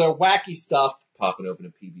costumes to do their wacky stuff. Popping open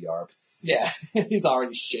a PBR. Yeah, he's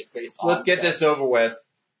already shit-faced. Let's get this over with.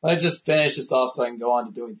 Let's just finish this off so I can go on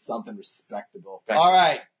to doing something respectable. All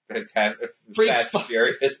right. Fantastic. Freaks. Fast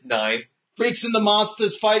Furious 9. Freaks and the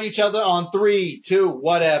monsters fight each other on 3, 2,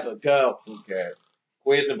 whatever. Go. Okay.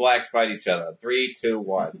 Queers and blacks fight each other. 3, 2,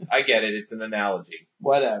 1. I get it. It's an analogy.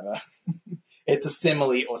 Whatever. It's a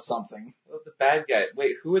simile or something. Well, the bad guy.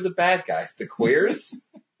 Wait, who are the bad guys? The queers?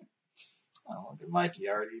 Oh, look at Mikey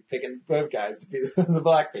already picking both guys to be the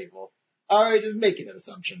black people. Alright, just making an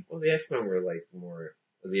assumption. Well, the X-Men were like more,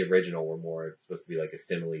 the original were more supposed to be like a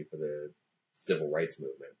simile for the civil rights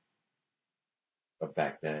movement of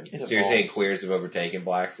back then. So you're saying queers have overtaken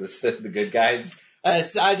blacks as the good guys?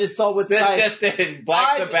 I just saw what this side. Just in.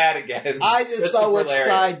 Blacks are bad again. I just saw which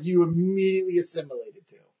side you immediately assimilated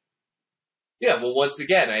to. Yeah, well, once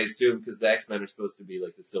again, I assume because the X-Men are supposed to be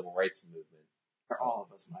like the civil rights movement. For all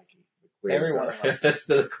of us, Mikey. Everyone else.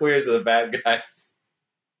 So the queers are the bad guys.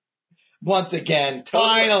 Once again,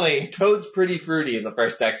 finally. Toad's pretty fruity in the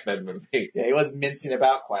first X-Men movie. Yeah, he was mincing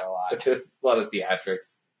about quite a lot. A lot of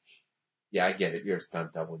theatrics. Yeah, I get it. You're a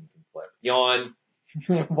stunt double and you can flip. Yawn.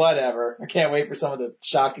 Whatever. I can't wait for someone to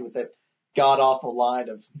shock you with that god-awful line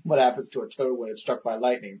of what happens to a toad when it's struck by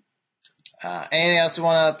lightning. Anything else you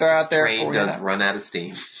want to throw out there? Train does run out of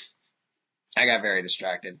steam. I got very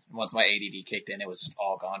distracted. Once my ADD kicked in, it was just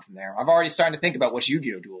all gone from there. I've already started to think about which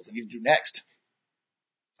Yu-Gi-Oh! Duels I need to do next.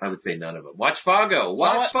 I would say none of them. Watch Fargo!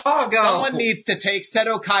 Fargo! Someone needs to take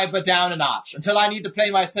Seto Kaiba down a notch until I need to play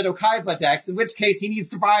my Seto Kaiba decks, in which case he needs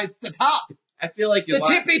to rise the top. I feel like you're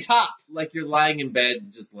tippy top. Like you're lying in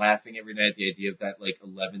bed just laughing every night at the idea of that like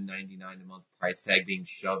 $11.99 a month price tag being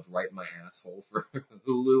shoved right in my asshole for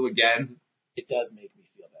Hulu again. It does make me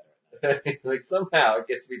feel better. Like somehow it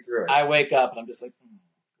gets me through it. I wake up and I'm just like,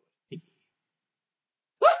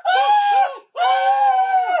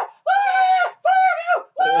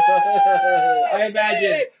 I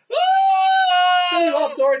imagine. Billy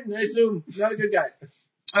Bob Thornton, I assume. Not a good guy.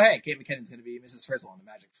 Oh, hey, Kate McKinnon's going to be Mrs. Frizzle on the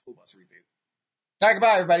Magic School Bus reboot. All right,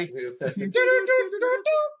 goodbye, everybody.